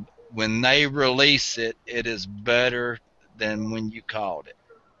when they release it, it is better than when you caught it.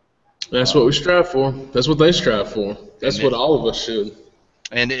 That's what we strive for. That's what they strive for. That's what all of us should.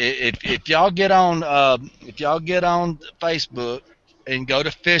 And if y'all get on Facebook and go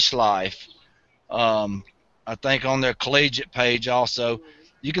to Fish Life, I think on their collegiate page also,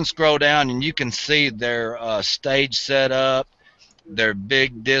 you can scroll down and you can see their stage set up, their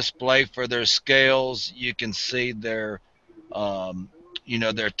big display for their scales. You can see their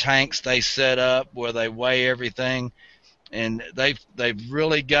their tanks they set up where they weigh everything, and they've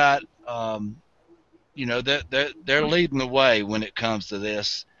really got they're leading the way when it comes to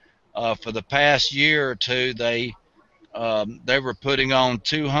this. For the past year or two, they were putting on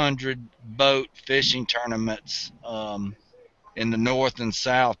 200 boat fishing tournaments in the north and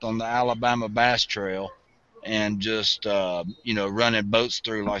south on the Alabama Bass Trail, and just running boats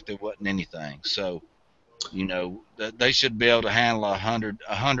through like there wasn't anything. So they should be able to handle a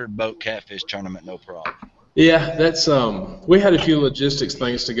 100 boat catfish tournament no problem. Yeah, that's we had a few logistics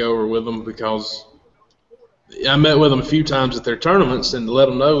things to go over with them, because I met with them a few times at their tournaments and let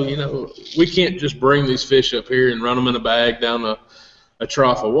them know, we can't just bring these fish up here and run them in a bag down a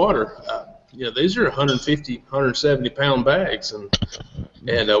trough of water. These are 150, 170-pound bags, and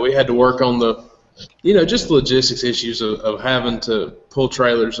we had to work on the, just the logistics issues of having to pull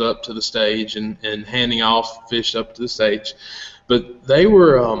trailers up to the stage and handing off fish up to the stage. But they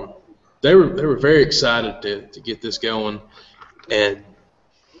were very excited to get this going, and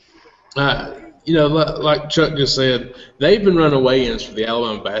like Chuck just said, they've been running weigh-ins for the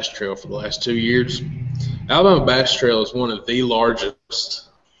Alabama Bass Trail for the last 2 years. Alabama Bass Trail is one of the largest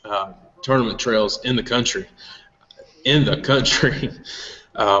tournament trails in the country.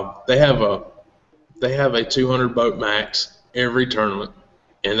 They have a 200 boat max every tournament,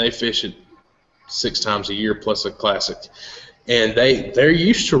 and they fish it 6 times a year plus a classic. And they're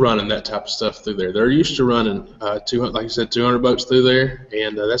used to running that type of stuff through there. They're used to running 200, like you said, 200 boats through there,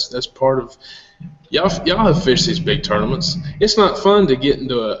 and that's part of. Y'all have fished these big tournaments. It's not fun to get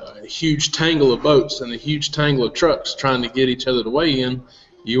into a huge tangle of boats and a huge tangle of trucks trying to get each other to weigh in.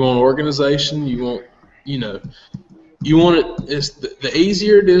 You want organization. You want it. It's the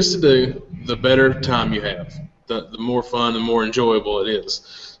easier it is to do, the better time you have. The more fun and more enjoyable it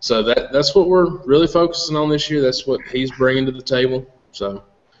is. So that's what we're really focusing on this year. That's what he's bringing to the table. So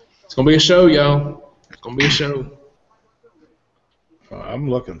it's gonna be a show, y'all. It's gonna be a show. I'm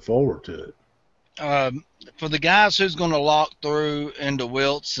looking forward to it. For the guys who's going to lock through into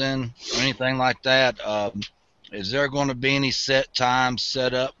Wilson or anything like that, is there going to be any set times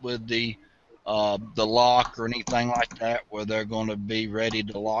set up with the lock or anything like that where they're going to be ready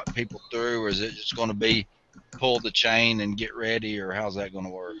to lock people through, or is it just going to be pull the chain and get ready, or how's that going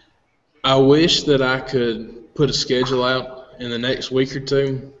to work? I wish that I could put a schedule out in the next week or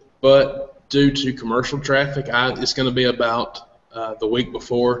two, but due to commercial traffic, it's going to be about the week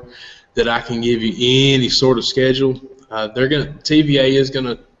before that I can give you any sort of schedule. TVA is going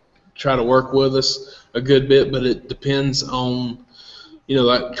to try to work with us a good bit, but it depends on,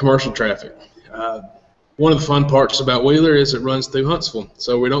 like commercial traffic. One of the fun parts about Wheeler is it runs through Huntsville,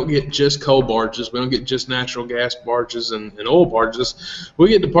 so we don't get just coal barges, we don't get just natural gas barges and oil barges. We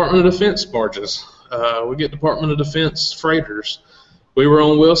get Department of Defense barges. We get Department of Defense freighters. We were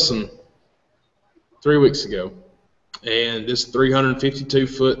on Wilson 3 weeks ago, and this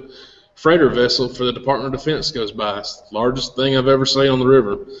 352-foot freighter vessel for the Department of Defense goes by. It's the largest thing I've ever seen on the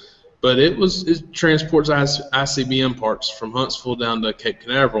river. But it transports ICBM parts from Huntsville down to Cape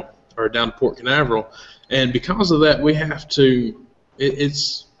Canaveral, or down to Port Canaveral. And because of that, we have to,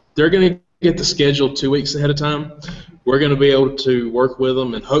 they're going to get the schedule 2 weeks ahead of time. We're going to be able to work with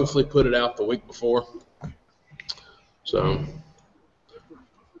them and hopefully put it out the week before. So.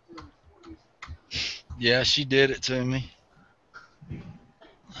 Yeah, she did it to me.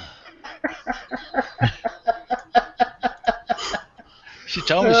 She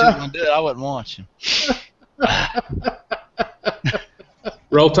told me she was going to do it. I wasn't watching.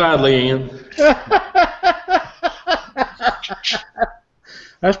 Roll Tide, Leanne.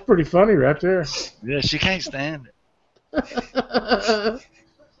 That's pretty funny right there. Yeah, she can't stand it.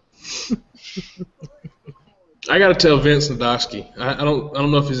 I got to tell Vince Nadowski. I don't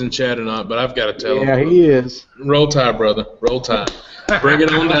know if he's in chat or not, but I've got to tell him. Yeah, he is. Roll Tide, brother. Roll Tide. Bring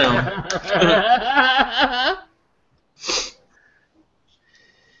it on down.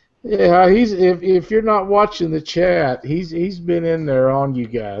 Yeah, if you're not watching the chat, he's been in there on you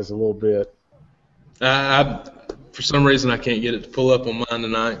guys a little bit. For some reason I can't get it to pull up on mine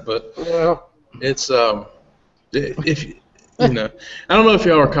tonight, but it's if I don't know if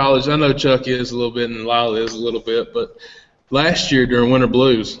y'all are college. I know Chuck is a little bit and Lyle is a little bit, but last year during Winter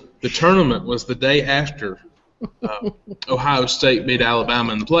Blues, the tournament was the day after Ohio State beat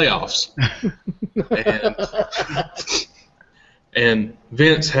Alabama in the playoffs, and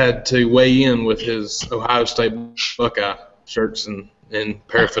Vince had to weigh in with his Ohio State Buckeye shirts and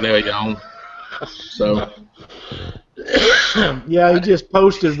paraphernalia on. So, yeah, he just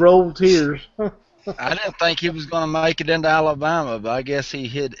posted roll tears. I didn't think he was going to make it into Alabama, but I guess he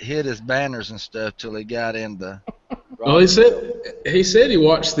hid his banners and stuff till he got into. Well, he said he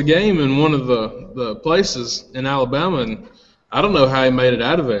watched the game in one of the places in Alabama, and I don't know how he made it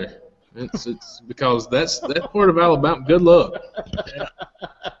out of there. It's because that part of Alabama. Good luck.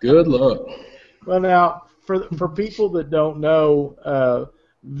 Good luck. Well, now for people that don't know,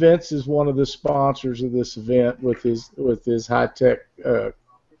 Vince is one of the sponsors of this event with his high-tech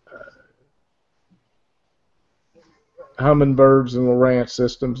Humminbirds and Lowrance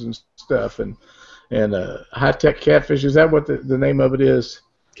systems and stuff, and high-tech catfish. Is that what the name of it is?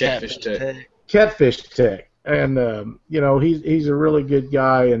 Catfish Tech. Catfish Tech, and he's a really good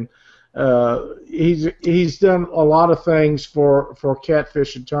guy, and he's done a lot of things for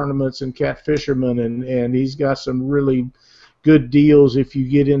catfishing tournaments and catfishermen, and he's got some really good deals if you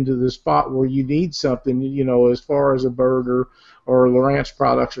get into the spot where you need something, as far as a bird or Lowrance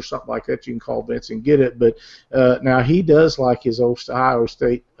products or something like that. You can call Vince and get it. But now he does like his Ohio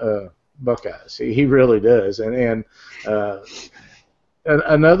State Buckeyes. He really does. And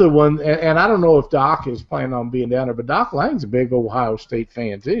another one, and I don't know if Doc is planning on being down there, but Doc Lang's a big Ohio State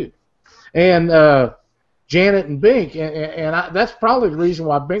fan too. And Janet and Bink, and that's probably the reason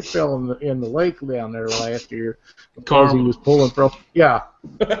why Bink fell in the lake down there last year, because he was pulling from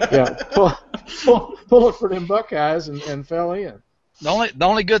pulling for them Buckeyes and fell in. The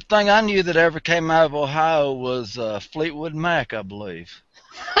only good thing I knew that ever came out of Ohio was Fleetwood Mac, I believe.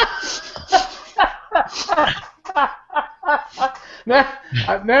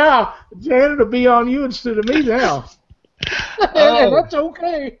 now Janet will be on you instead of me now. And that's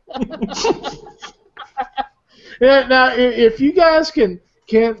okay. Yeah, now if you guys can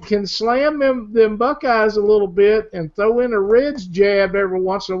slam them Buckeyes a little bit and throw in a Reds jab every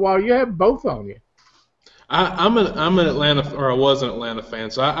once in a while, you have both on you. I'm an Atlanta, or I was an Atlanta fan,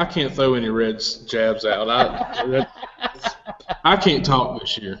 so I can't throw any Reds jabs out. I can't talk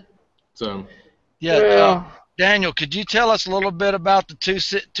this year. So yeah, Daniel, could you tell us a little bit about the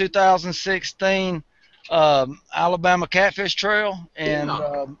 2016 Alabama Catfish Trail, and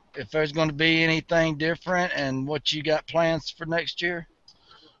if there's going to be anything different, and what you got plans for next year?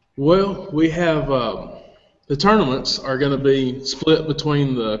 Well, we have the tournaments are going to be split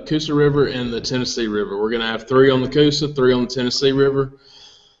between the Coosa River and the Tennessee River. We're going to have 3 on the Coosa, 3 on the Tennessee River.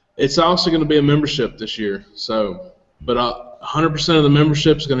 It's also going to be a membership this year, but 100% of the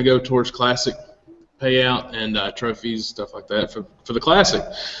membership is going to go towards Classic payout and trophies, stuff like that for the Classic.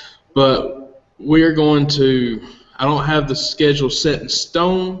 But we are going to, I don't have the schedule set in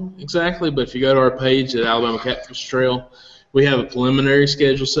stone exactly, but if you go to our page at Alabama Catfish Trail, we have a preliminary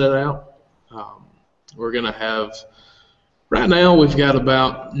schedule set out. We're going to have, right now we've got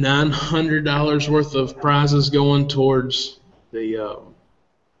about $900 worth of prizes going towards the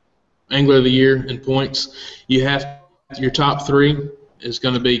Angler of the Year in points. Your top 3 is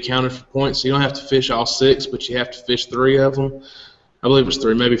going to be counted for points, so you don't have to fish all 6, but you have to fish 3 of them. I believe it's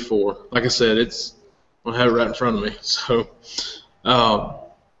 3, maybe 4. Like I said, I don't have it right in front of me. So,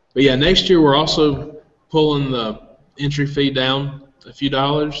 but yeah, next year we're also pulling the entry fee down a few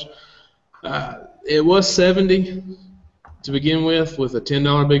dollars. It was $70 to begin with a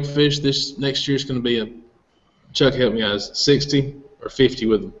 $10 big fish. This next year is going to be Chuck, help me out, $60 or $50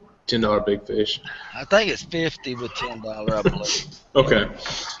 with a $10 big fish? I think it's $50 with $10, I believe. Okay,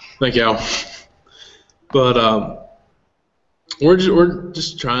 thank y'all. But we're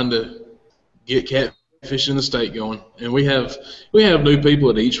just trying to get catfish in the state going, and we have new people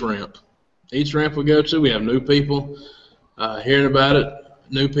at each ramp. Each ramp we go to, we have new people hearing about it.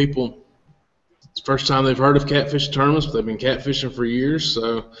 New people. It's the first time they've heard of catfish tournaments, but they've been catfishing for years,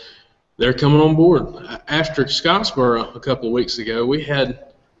 so they're coming on board. After Scottsboro a couple of weeks ago,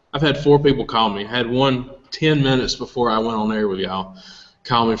 I've had 4 people call me. I had one 10 minutes before I went on air with y'all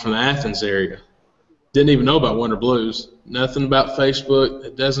call me from the Athens area. Didn't even know about Winter Blues. Nothing about Facebook.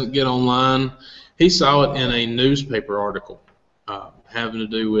 It doesn't get online. He saw it in a newspaper article having to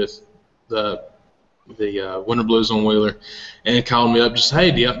do with the Winter Blues on Wheeler, and called me up just,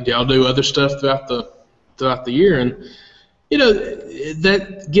 hey, do y'all do other stuff throughout the year? And you know,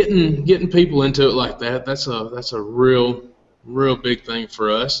 that getting people into it like that's a real big thing for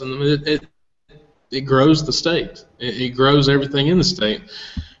us, and it grows the state. It grows everything in the state.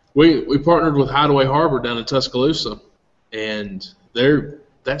 We partnered with Hideaway Harbor down in Tuscaloosa, and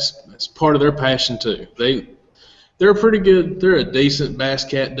that's part of their passion too. They're pretty good. They're a decent bass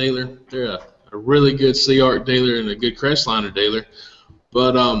cat dealer. They're a really good Sea Arc dealer and a good Crestliner dealer.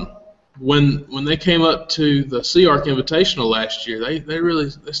 But when they came up to the Sea Arc Invitational last year, they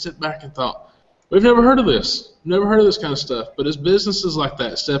stepped back and thought, we've never heard of this. Never heard of this kind of stuff. But it's businesses like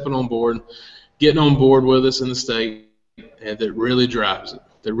that stepping on board, getting on board with us in the state, and that really drives it.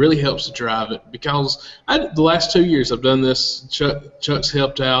 That really helps to drive it. Because the last 2 years I've done this. Chuck's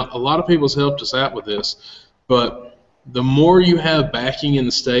helped out. A lot of people's helped us out with this. But the more you have backing in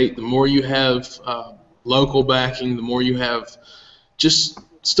the state, the more you have local backing, the more you have just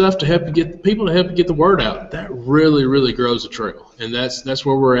stuff to help you get people to help you get the word out. That really, really grows the trail, and that's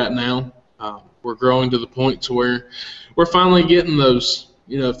where we're at now. We're growing to the point to where we're finally getting those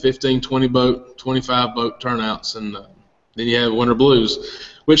 15, 20 boat, 25 boat turnouts, and then you have Winter Blues,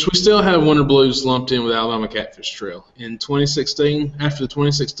 which we still have Winter Blues lumped in with Alabama Catfish Trail. In 2016, after the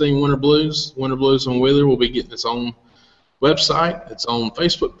 2016 Winter Blues on Wheeler will be getting its own website, its own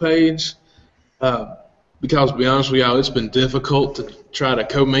Facebook page, because to be honest with y'all, it's been difficult to try to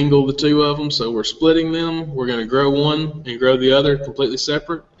commingle the two of them, so we're splitting them. We're going to grow one and grow the other completely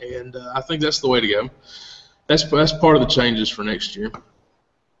separate, and I think that's the way to go. That's part of the changes for next year.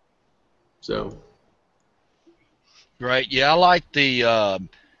 So. Great. Yeah, I like the,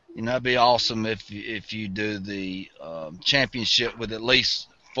 it'd be awesome if you do the championship with at least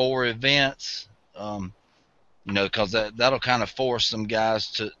 4 events, because that'll kind of force some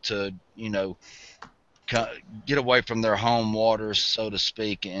guys to get away from their home waters, so to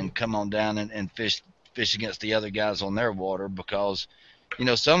speak, and come on down and fish against the other guys on their water, because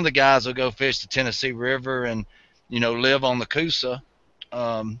some of the guys will go fish the Tennessee River and live on the Coosa,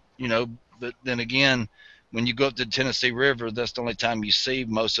 but then again, when you go up to the Tennessee River, that's the only time you see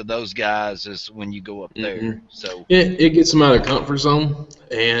most of those guys is when you go up there. So it gets them out of comfort zone.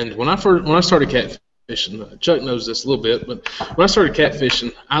 And when I started catfishing, Chuck knows this a little bit, but when I started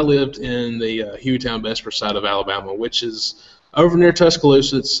catfishing, I lived in the Hueytown-Bessemer side of Alabama, which is over near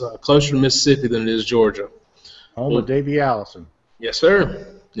Tuscaloosa. It's closer to Mississippi than it is Georgia. Home of Davy Allison. Yes, sir.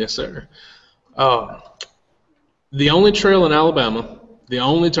 Yes, sir. The only trail in Alabama, the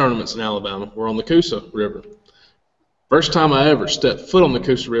only tournaments in Alabama were on the Coosa River. First time I ever stepped foot on the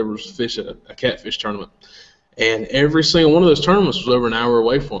Coosa River was to fish a catfish tournament. And every single one of those tournaments was over an hour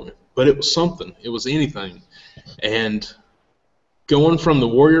away from me. But it was something. It was anything. And going from the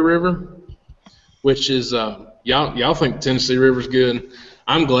Warrior River, which is, y'all think the Tennessee River's good.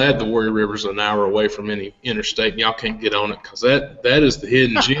 I'm glad the Warrior River's an hour away from any interstate, and y'all can't get on it, because that is the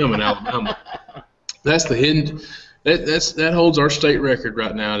hidden gem in Alabama. That's the hidden. That holds our state record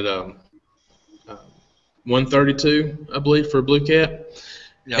right now at 132, I believe, for a blue cap.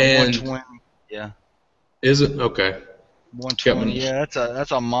 Yeah, and 120. Yeah. Is it? Okay. 120. Yeah,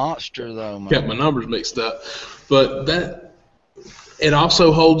 that's a monster though, man. Got my numbers mixed up, but it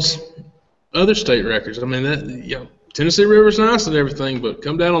also holds other state records. I mean, Tennessee River's nice and everything, but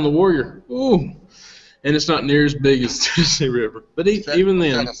come down on the Warrior, ooh, and it's not near as big as Tennessee River. But even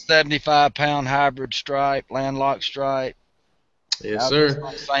then, a 75-pound hybrid stripe, landlocked stripe. Yes, sir.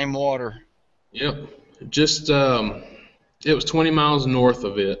 Same water. Yep. Just it was 20 miles north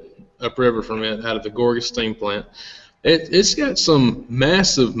of it, upriver from it, out of the Gorgas steam plant. It's got some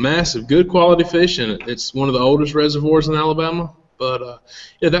massive, good quality fish in it. It's one of the oldest reservoirs in Alabama. But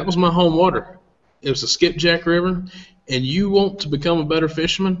that was my home water. It was a skipjack river, and you want to become a better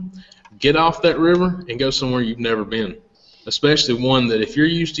fisherman, get off that river and go somewhere you've never been, especially one that if you're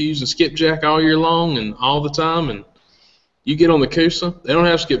used to using skipjack all year long and all the time, and you get on the Coosa, they don't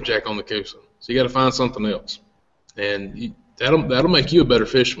have skipjack on the Coosa, so you got to find something else, and that'll make you a better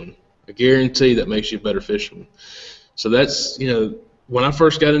fisherman. I guarantee that makes you a better fisherman. So that's, when I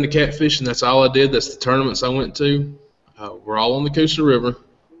first got into catfishing, that's all I did. That's the tournaments I went to. We're all on the Coosa River.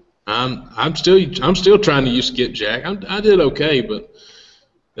 I'm still trying to use skipjack. I did okay, but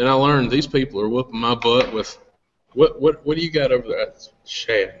then I learned these people are whooping my butt with what do you got over there? That's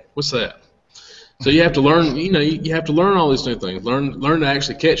shad. What's that? So you have to learn. You have to learn all these new things. Learn to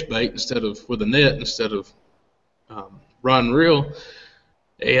actually catch bait instead of with a net instead of rod and reel.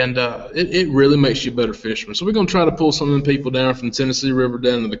 And it really makes you a better fisherman. So we're going to try to pull some of them people down from the Tennessee River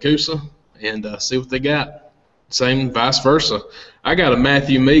down to the Coosa and see what they got. Same vice versa. I got a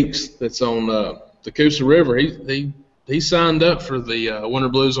Matthew Meeks that's on the Coosa River. He signed up for the Winter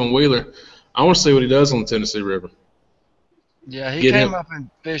Blues on Wheeler. I want to see what he does on the Tennessee River. Yeah, he came up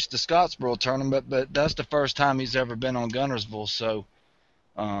and fished the Scottsboro tournament, but that's the first time he's ever been on Guntersville. So,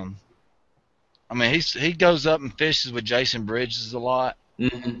 I mean, he goes up and fishes with Jason Bridges a lot.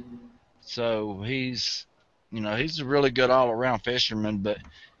 Mm-hmm. So he's a really good all-around fisherman, but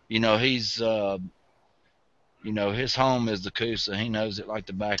he's his home is the Coosa. He knows it like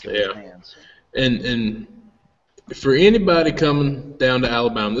the back of his hands. And for anybody coming down to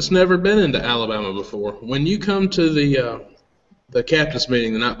Alabama that's never been into Alabama before, when you come to the captain's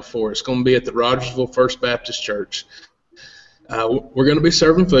meeting the night before, it's going to be at the Rogersville First Baptist Church. We're going to be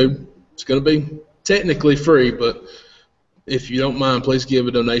serving food. It's going to be technically free, but if you don't mind, please give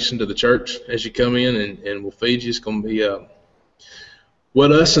a donation to the church as you come in, and we'll feed you. It's going to be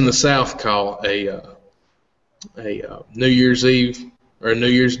what us in the South call a New Year's Eve or a New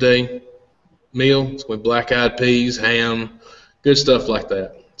Year's Day meal. It's with black-eyed peas, ham, good stuff like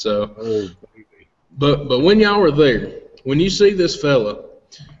that. So, but when y'all are there, when you see this fella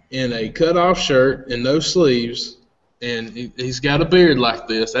in a cut-off shirt and no sleeves, and he's got a beard like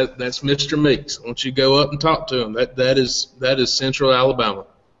this, that's Mr. Meeks. I want you to go up and talk to him. That is Central Alabama.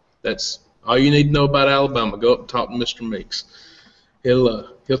 That's all you need to know about Alabama. Go up and talk to Mr. Meeks.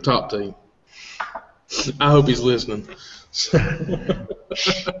 He'll talk to you. I hope he's listening. He's a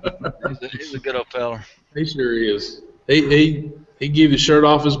good old fella. He sure is. He give his shirt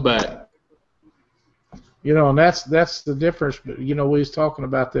off his back. And that's the difference. We was talking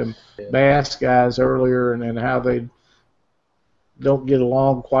about them bass guys earlier and how they don't get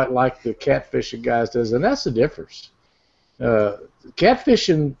along quite like the catfishing guys does, and that's the difference. The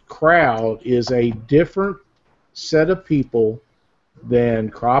catfishing crowd is a different set of people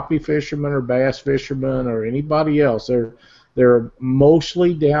than crappie fishermen or bass fishermen or anybody else. They're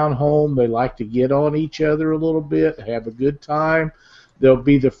mostly down home. They like to get on each other a little bit, have a good time. They'll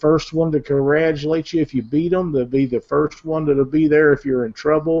be the first one to congratulate you if you beat them. They'll be the first one that'll be there if you're in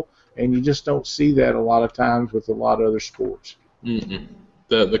trouble, and you just don't see that a lot of times with a lot of other sports. Mm-mm.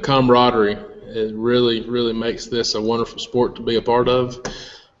 The camaraderie, it really makes this a wonderful sport to be a part of.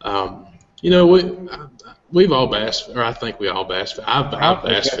 You know, we've all bass, or I think we all bass. I've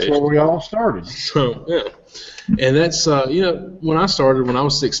bass fished. That's where we all started. So yeah, and that's you know, when I started when I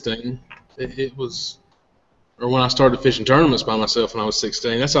was 16, it was, or when I started fishing tournaments by myself when I was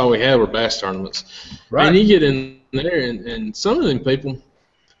 16. That's all we had were bass tournaments. Right. And you get in there, and some of them people,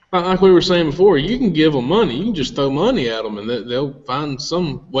 like we were saying before, you can give them money. You can just throw money at them, and they'll find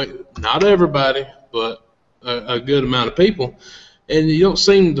some way. Not everybody, but a good amount of people. And you don't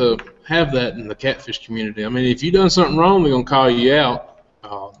seem to have that in the catfish community. I mean, if you've done something wrong, they're gonna call you out.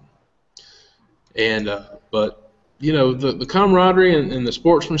 But you know, the camaraderie and the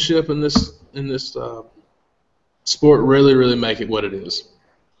sportsmanship in this sport really make it what it is.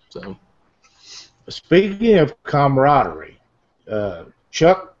 So, speaking of camaraderie,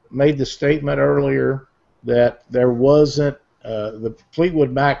 Chuck made the statement earlier that there wasn't the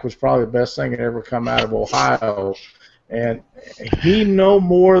Fleetwood Mac was probably the best thing that ever come out of Ohio, and he no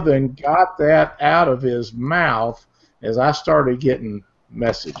more than got that out of his mouth as I started getting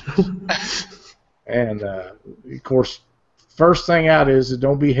messages. And of course, first thing out is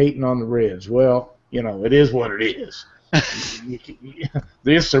don't be hating on the Reds. Well, you know, it is what it is.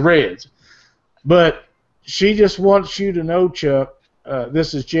 It's the Reds. But she just wants you to know, Chuck,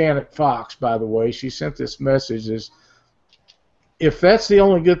 this is Janet Fox, by the way. She sent this message. Is if that's the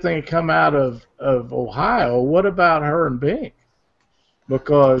only good thing to come out of Ohio, what about her and Bink?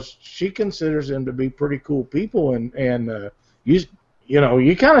 Because she considers them to be pretty cool people, and you know,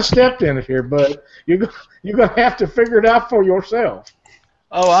 you kind of stepped in it here, but you're gonna have to figure it out for yourself.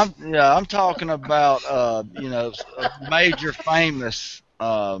 Oh, I'm talking about you know, a major famous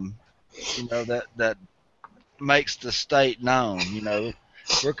you know, that makes the state known. You know,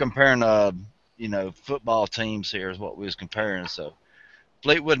 we're comparing you know, football teams here is what we was comparing. So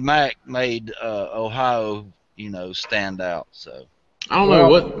Fleetwood Mac made Ohio, you know, stand out. So I don't know,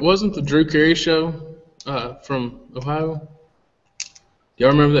 what wasn't the Drew Carey show from Ohio? Y'all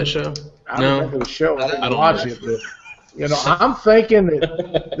remember that show? I remember the show. I didn't watch it, but you know, I'm thinking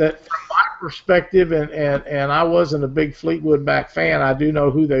that from my perspective, and I wasn't a big Fleetwood Mac fan. I do know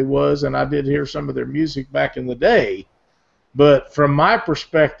who they was, and I did hear some of their music back in the day. But from my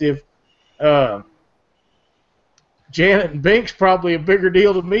perspective, Janet and Bink's probably a bigger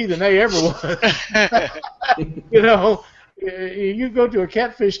deal to me than they ever was. You know, you go to a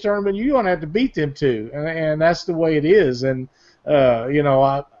catfish tournament, you're going to have to beat them too, and that's the way it is. And you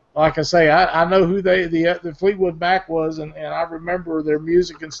know, like I say, I know who the Fleetwood Mac was, and I remember their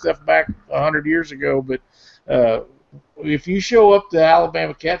music and stuff back 100 years ago. But if you show up to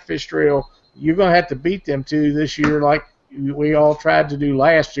Alabama Catfish Trail, you're going to have to beat them too this year, like we all tried to do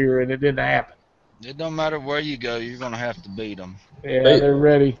last year, and it didn't happen. It don't matter where you go, you're going to have to beat them. Yeah, they're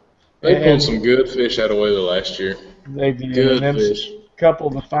ready. They pulled some good fish out of Wheeler last year. They did. Good fish. Couple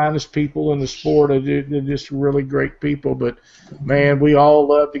of the finest people in the sport. They're just really great people. But man, we all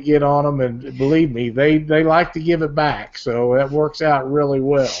love to get on them, and believe me, they like to give it back. So that works out really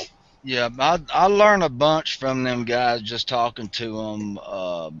well. Yeah, I learned a bunch from them guys just talking to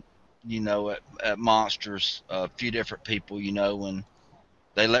them. You know, at Monsters, a few different people. You know, and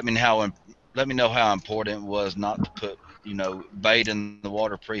they let me know how important it was not to put, you know, bait in the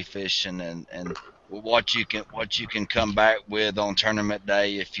water pre-fishing, and what you can come back with on tournament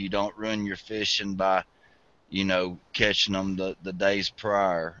day if you don't ruin your fishing by, you know, catching them the days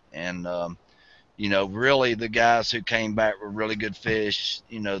prior. And you know, really the guys who came back were really good fish.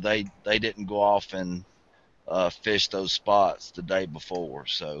 You know, they didn't go off and fish those spots the day before.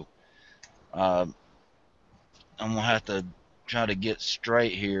 So I'm gonna have to try to get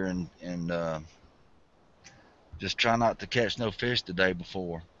straight here and just try not to catch no fish the day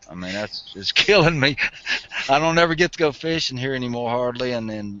before. I mean, it's killing me. I don't ever get to go fishing here anymore hardly, and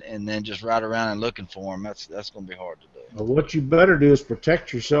then just ride around and looking for them. That's going to be hard to do. Well, what you better do is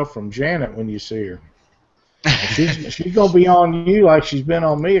protect yourself from Janet when you see her. She's going to be on you like she's been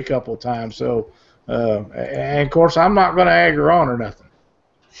on me a couple of times. So, and of course, I'm not going to egg her on or nothing.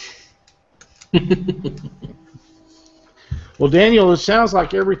 Well, Daniel, it sounds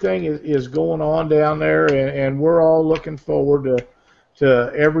like everything is going on down there, and we're all looking forward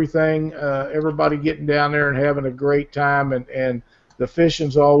to everything, everybody getting down there and having a great time, and the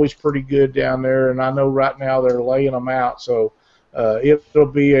fishing's always pretty good down there, and I know right now they're laying them out, so It'll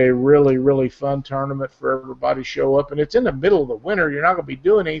be a really, really fun tournament for everybody to show up. And it's in the middle of the winter. You're not going to be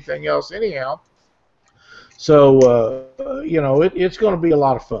doing anything else anyhow. So, it's going to be a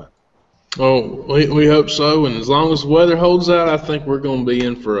lot of fun. Oh, we hope so. And as long as the weather holds out, I think we're going to be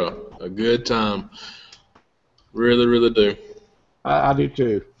in for a good time. Really, really do. I do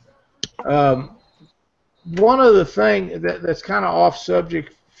too. One of the things that's kind of off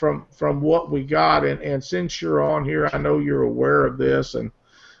subject from what we got, and since you're on here, I know you're aware of this, and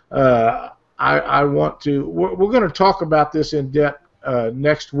I want to. We're going to talk about this in depth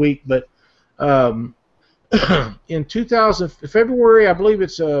next week, but in February, I believe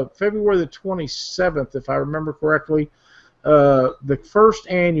it's February the 27th, if I remember correctly, the first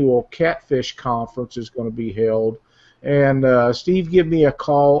annual Catfish Conference is going to be held. And Steve gave me a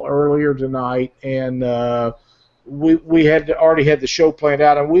call earlier tonight, and we already had the show planned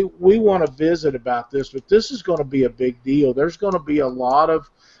out, and we want to visit about this. But this is going to be a big deal. There's going to be a lot of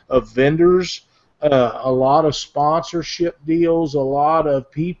vendors, a lot of sponsorship deals, a lot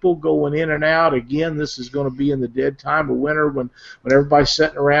of people going in and out. Again, this is going to be in the dead time of winter when everybody's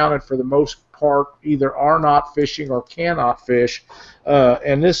sitting around and for the most part either are not fishing or cannot fish.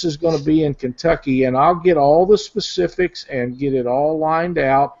 And this is going to be in Kentucky, and I'll get all the specifics and get it all lined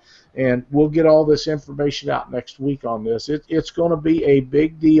out, and we'll get all this information out next week on this. It's going to be a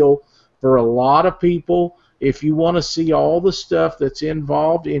big deal for a lot of people. If you want to see all the stuff that's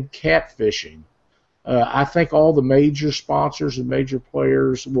involved in catfishing, I think all the major sponsors and major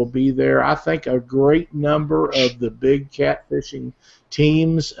players will be there. I think a great number of the big catfishing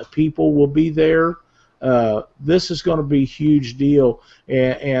teams, people will be there. This is going to be a huge deal,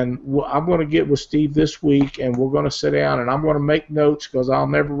 and I'm going to get with Steve this week, and we're going to sit down, and I'm going to make notes because I'll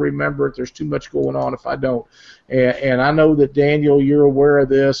never remember it. There's too much going on if I don't. And I know that, Daniel, you're aware of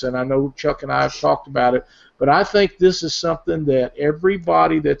this, and I know Chuck and I have talked about it, but I think this is something that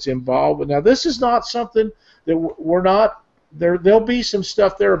everybody that's involved with. Now, this is not something that we're not – there'll be some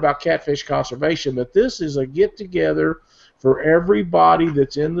stuff there about catfish conservation, but this is a get-together for everybody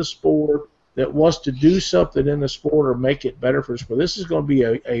that's in the sport that wants to do something in the sport or make it better for the sport. This is going to be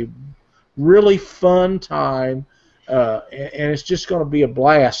a really fun time, and it's just going to be a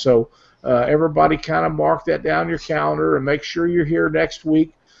blast. So everybody kind of mark that down your calendar and make sure you're here next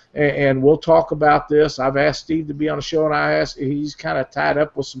week, and we'll talk about this. I've asked Steve to be on the show, and he's kind of tied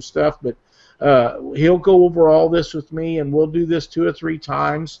up with some stuff, but he'll go over all this with me, and we'll do this 2 or 3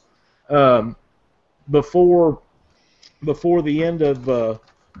 times before the end of the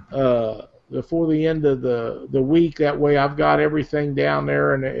week. That way I've got everything down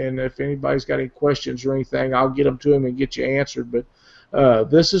there, and if anybody's got any questions or anything, I'll get them to him and get you answered. But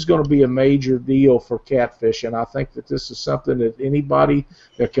this is going to be a major deal for catfish, and I think that this is something that anybody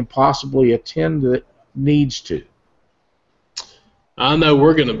that can possibly attend that needs to. I know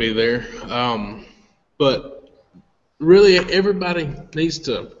we're going to be there, but really everybody needs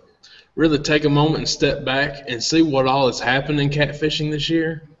to really take a moment and step back and see what all has happened in catfishing this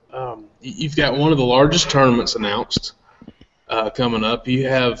year. You've got one of the largest tournaments announced coming up. You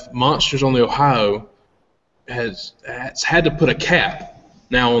have Monsters on the Ohio has had to put a cap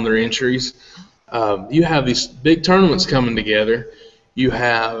now on their entries. You have these big tournaments coming together. You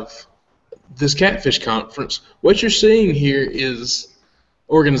have this catfish conference. What you're seeing here is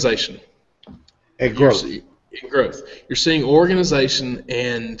organization. And growth. Growth. You're seeing organization,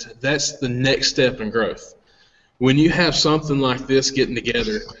 and that's the next step in growth. When you have something like this getting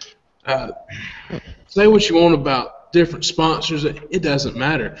together, say what you want about different sponsors, it doesn't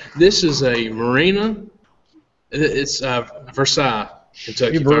matter. This is a marina. It's Versailles,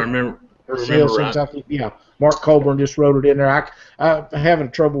 Kentucky, if I remember right. Kentucky. Yeah, Mark Colburn just wrote it in there. I'm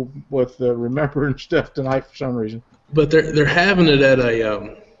having trouble with remembering stuff tonight for some reason. But they're having it at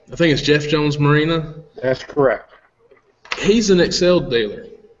a I think it's Jeff Jones Marina. That's correct. He's an Excel dealer.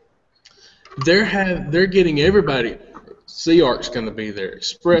 They're getting everybody. Sea Arc's going to be there.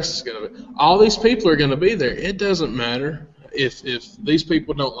 Express is going to be. All these people are going to be there. It doesn't matter if these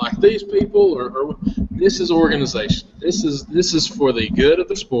people don't like these people or this is organization. This is for the good of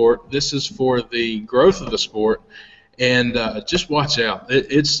the sport. This is for the growth of the sport, and just watch out.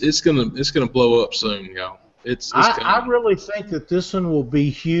 It's gonna blow up soon, y'all. I really think that this one will be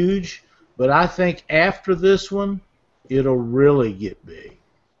huge, but I think after this one, it'll really get big.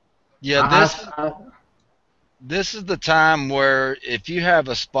 Yeah, this is the time where if you have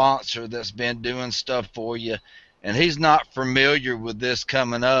a sponsor that's been doing stuff for you and he's not familiar with this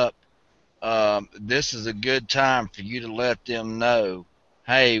coming up, this is a good time for you to let them know,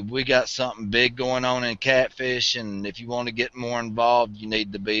 hey, we got something big going on in catfish, and if you want to get more involved, you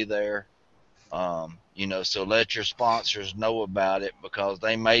need to be there. You know, so let your sponsors know about it because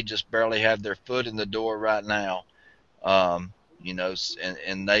they may just barely have their foot in the door right now. You know,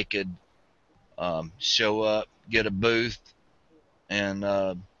 and they could show up, get a booth, and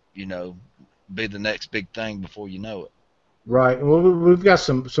you know, be the next big thing before you know it. Right. Well, we've got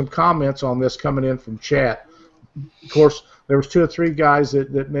some comments on this coming in from chat. Of course, there was 2 or 3 guys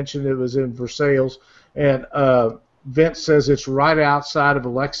that mentioned it was in for sales, and Vince says it's right outside of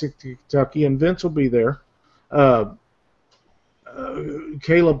Lexington, Kentucky, and Vince will be there.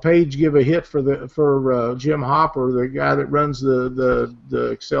 Caleb Page give a hit for Jim Hopper, the guy that runs the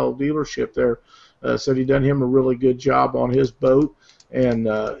Excel dealership there. Said he done him a really good job on his boat. And,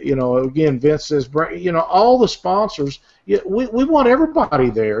 you know, again, Vince says, you know, all the sponsors, we want everybody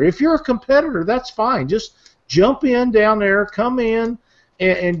there. If you're a competitor, that's fine. Just jump in down there, come in,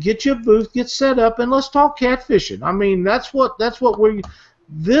 and get your booth, get set up, and let's talk catfishing. I mean, that's what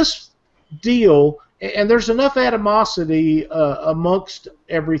this deal, and there's enough animosity amongst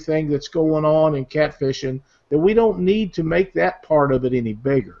everything that's going on in catfishing that we don't need to make that part of it any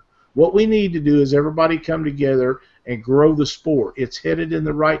bigger. What we need to do is everybody come together and grow the sport. It's headed in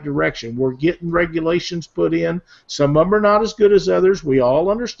the right direction. We're getting regulations put in. Some of them are not as good as others. We all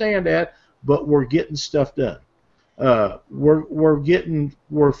understand that, but we're getting stuff done.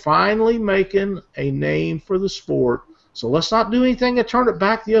 We're finally making a name for the sport. So let's not do anything to turn it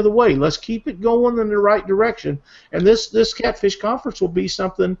back the other way. Let's keep it going in the right direction. And this Catfish Conference will be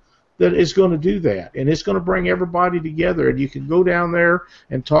something that is going to do that, and it's going to bring everybody together. And you can go down there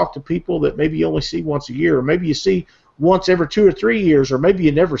and talk to people that maybe you only see once a year, or maybe you see once every 2 or 3 years, or maybe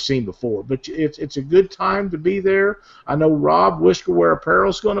you never seen before. But it's a good time to be there. I know Rob Whiskerwear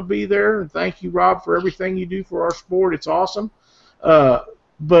Apparel is going to be there, and thank you, Rob, for everything you do for our sport. It's awesome.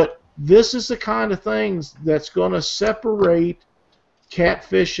 But this is the kind of things that's going to separate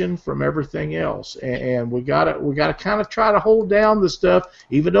catfishing from everything else, and we gotta kind of try to hold down the stuff,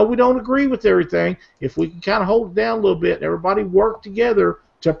 even though we don't agree with everything. If we can kind of hold it down a little bit and everybody work together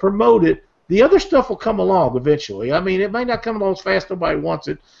to promote it, the other stuff will come along eventually. I mean, it may not come along as fast, nobody wants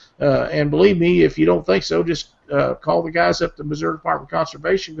it, and believe me, if you don't think so, just call the guys up to the Missouri Department of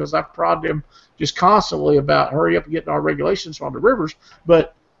Conservation, because I've prodded them just constantly about hurry up and getting our regulations on the rivers.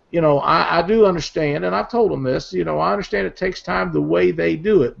 But you know, I do understand, and I've told them this, you know, I understand it takes time the way they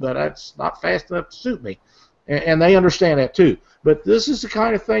do it, but it's not fast enough to suit me. And they understand that too. But this is the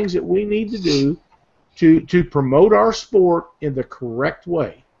kind of things that we need to do to promote our sport in the correct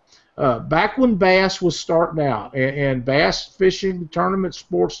way. Back when bass was starting out, and bass fishing tournament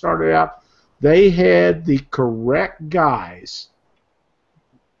sports started out, they had the correct guys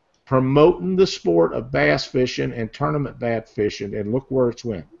promoting the sport of bass fishing and tournament bass fishing, and look where it's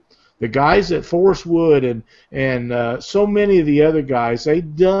went. The guys at Forrest Wood and so many of the other guys, they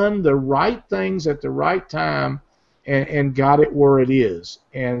done the right things at the right time and got it where it is.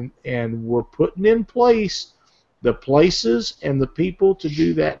 And we're putting in place the places and the people to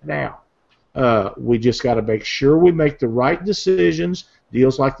do that now. We just got to make sure we make the right decisions.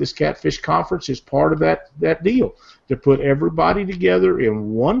 Deals like this Catfish Conference is part of that deal, to put everybody together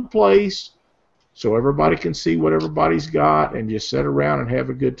in one place so everybody can see what everybody's got and just sit around and have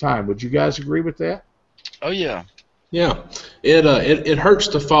a good time. Would you guys agree with that? Oh, yeah. Yeah. It hurts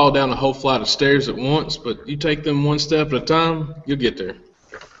to fall down a whole flight of stairs at once, but you take them one step at a time, you'll get there.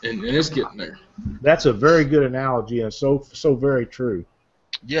 And it's getting there. That's a very good analogy, and so very true.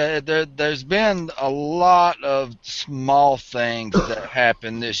 Yeah, there's been a lot of small things that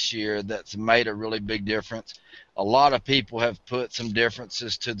happened this year that's made a really big difference. A lot of people have put some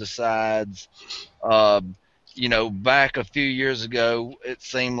differences to the sides. You know, back a few years ago, it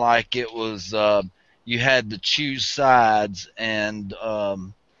seemed like it was you had to choose sides, and I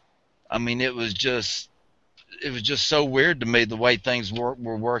mean, it was just so weird to me the way things were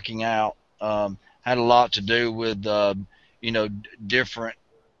working out. Had a lot to do with you know, different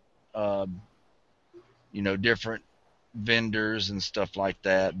different vendors and stuff like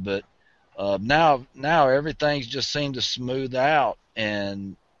that. But now everything's just seemed to smooth out,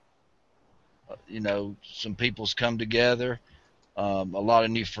 and you know, some people's come together. A lot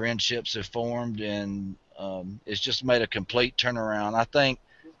of new friendships have formed, and it's just made a complete turnaround. I think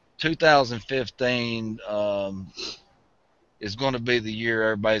 2015 is going to be the year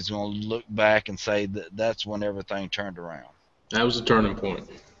everybody's going to look back and say that's when everything turned around. That was a turning point.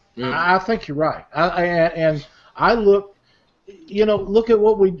 Yeah. I think you're right. And I look at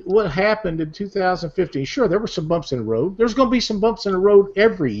what happened in 2015. Sure, there were some bumps in the road. There's going to be some bumps in the road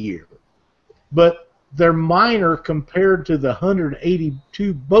every year, but they're minor compared to the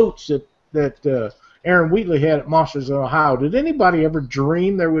 182 boats that Aaron Wheatley had at Monsters of Ohio. Did anybody ever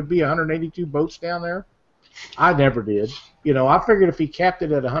dream there would be 182 boats down there? I never did. You know, I figured if he capped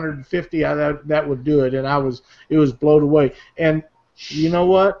it at 150, that would do it, and it was blown away. And you know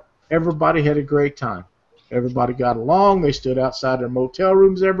what? Everybody had a great time. Everybody got along. They stood outside their motel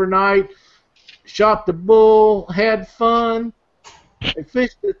rooms every night, shot the bull, had fun. They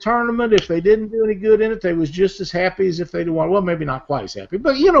fished the tournament. If they didn't do any good in it, they was just as happy as if they'd won. Well, maybe not quite as happy,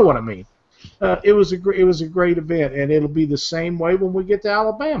 but you know what I mean. It was a great event, and it'll be the same way when we get to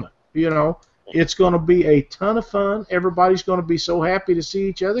Alabama. You know, it's going to be a ton of fun. Everybody's going to be so happy to see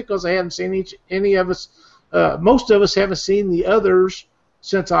each other because they haven't seen any of us. Most of us haven't seen the others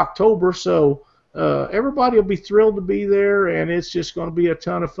since October, so everybody will be thrilled to be there, and it's just going to be a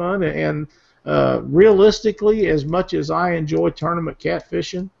ton of fun. And realistically, as much as I enjoy tournament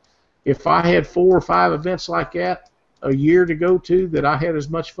catfishing, if I had 4 or 5 events like that a year to go to that I had as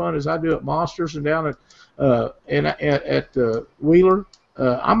much fun as I do at Monsters and down at Wheeler,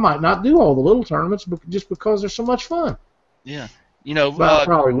 I might not do all the little tournaments just because they're so much fun. Yeah, you know, but I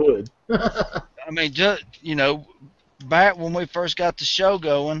probably would. I mean, just back when we first got the show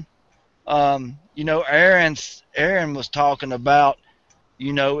going, Aaron was talking about,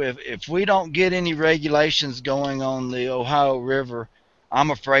 if we don't get any regulations going on the Ohio River,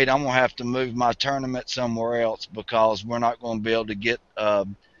 I'm afraid I'm gonna have to move my tournament somewhere else because we're not going to be able to get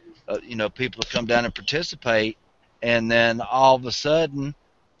people to come down and participate. And then all of a sudden,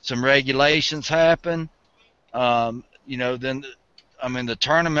 some regulations happen. The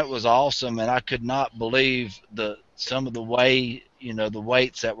tournament was awesome, and I could not believe some of the way the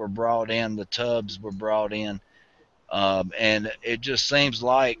weights that were brought in, the tubs were brought in, and it just seems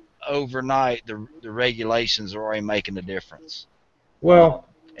like overnight the regulations are already making a difference. Well,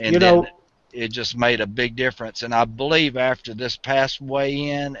 it just made a big difference, and I believe after this past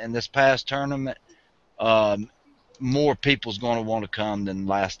weigh-in and this past tournament, more people's going to want to come than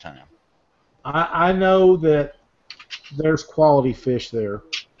last time. I know that there's quality fish there.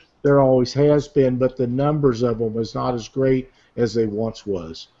 There always has been, but the numbers of them is not as great as they once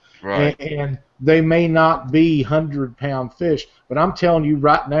was. Right. And they may not be 100-pound fish, but I'm telling you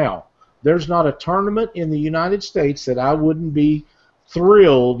right now, there's not a tournament in the United States that I wouldn't be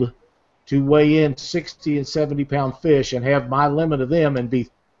thrilled to weigh in 60 and 70-pound fish and have my limit of them and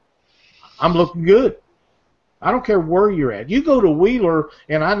I'm looking good. I don't care where you're at. You go to Wheeler,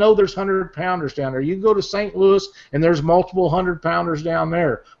 and I know there's 100-pounders down there. You can go to St. Louis, and there's multiple 100-pounders down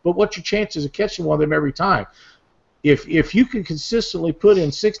there. But what's your chances of catching one of them every time? If you can consistently put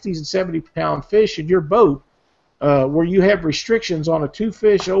in 60s and 70-pound fish in your boat, where you have restrictions on a 2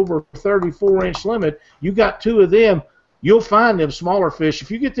 fish over 34-inch limit, you got 2 of them, you'll find them smaller fish.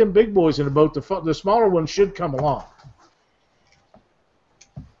 If you get them big boys in the boat, the smaller ones should come along.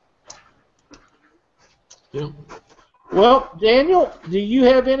 Yeah. Well, Daniel, do you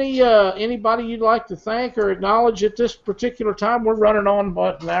have anybody you'd like to thank or acknowledge at this particular time? We're running on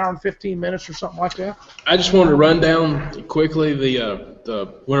about an hour and 15 minutes or something like that. I just wanted to run down quickly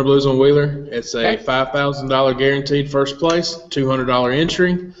the Winter Blues on Wheeler. It's a $5,000 guaranteed first place, $200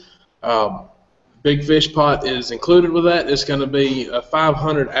 entry. Big fish pot is included with that. It's going to be a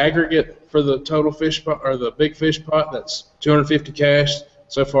 $500 aggregate for the total fish pot, or the big fish pot. That's $250 cash.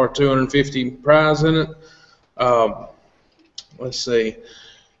 So far, $250 prize in it. Let's see.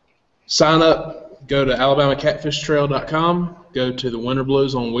 Sign up. Go to AlabamaCatfishTrail.com. Go to the Winter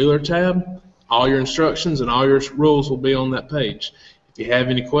Blues on Wheeler tab. All your instructions and all your rules will be on that page. If you have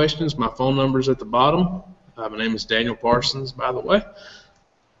any questions, my phone number is at the bottom. My name is Daniel Parsons, by the way.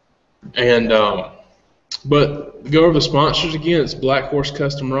 And but go over the sponsors again. It's Black Horse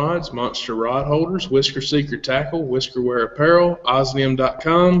Custom Rods, Monster Rod Holders, Whisker Seeker Tackle, Whisker Wear Apparel,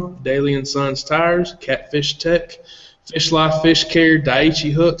 Osnium.com, Daly & Sons Tires, Catfish Tech, Fish Life Fish Care,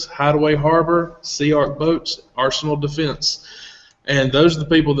 Daiichi Hooks, Hideaway Harbor, Sea Arc Boats, Arsenal Defense. And those are the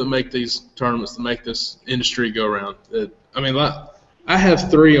people that make these tournaments, that make this industry go around. I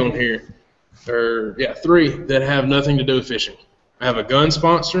have 3 on here, 3 that have nothing to do with fishing. I have a gun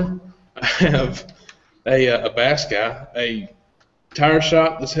sponsor, I have a bass guy, a tire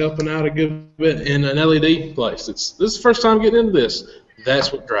shop that's helping out a good bit, and an LED place. This is the first time getting into this.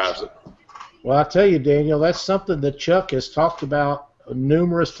 That's what drives it. Well, I tell you, Daniel, that's something that Chuck has talked about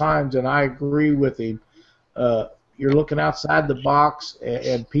numerous times, and I agree with him. You're looking outside the box,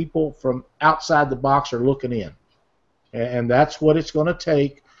 and people from outside the box are looking in. And that's what it's going to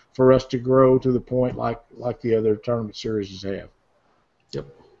take for us to grow to the point like the other tournament series have. Yep.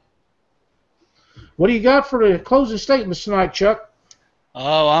 What do you got for the closing statements tonight, Chuck?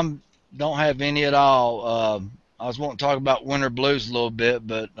 Oh, don't have any at all. I was wanting to talk about winter blues a little bit,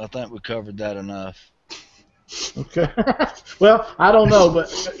 but I think we covered that enough. Okay. Well, I don't know,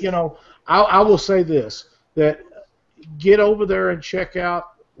 but I will say this: that get over there and check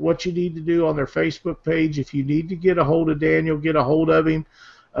out what you need to do on their Facebook page. If you need to get a hold of Daniel, get a hold of him.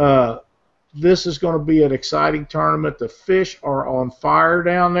 This is going to be an exciting tournament. The fish are on fire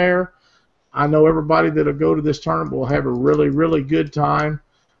down there. I know everybody that'll go to this tournament will have a really, really good time.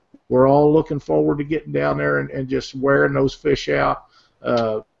 We're all looking forward to getting down there and just wearing those fish out.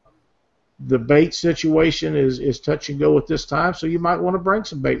 The bait situation is touch and go at this time, so you might want to bring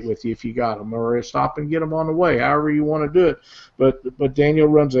some bait with you if you got them, or stop and get them on the way, however you want to do it. But Daniel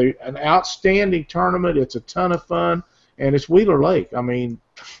runs an outstanding tournament. It's a ton of fun, and it's Wheeler Lake. I mean,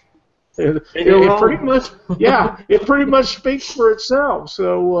 it pretty much speaks for itself.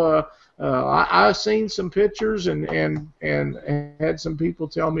 So I've seen some pictures and had some people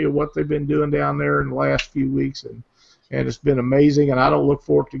tell me what they've been doing down there in the last few weeks, and it's been amazing, and I don't look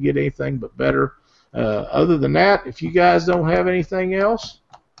forward to get anything but better. Other than that, if you guys don't have anything else,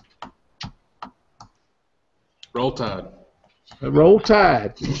 Roll Tide. Roll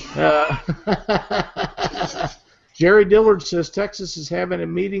Tide. Jerry Dillard says Texas is having a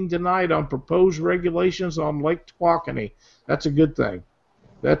meeting tonight on proposed regulations on Lake Tawakoni. That's a good thing.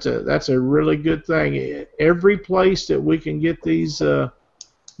 That's a really good thing. Every place that we can get these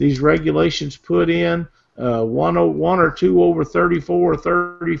regulations put in, 1 or 2 over 34 or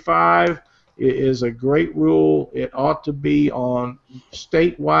 35 is a great rule. It ought to be on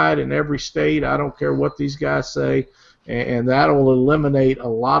statewide in every state. I don't care what these guys say, and that will eliminate a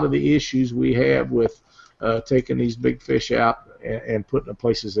lot of the issues we have with taking these big fish out and putting them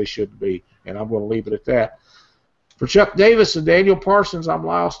places they shouldn't be. And I'm going to leave it at that. For Chuck Davis and Daniel Parsons, I'm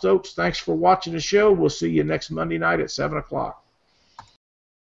Lyle Stokes. Thanks for watching the show. We'll see you next Monday night at 7 o'clock.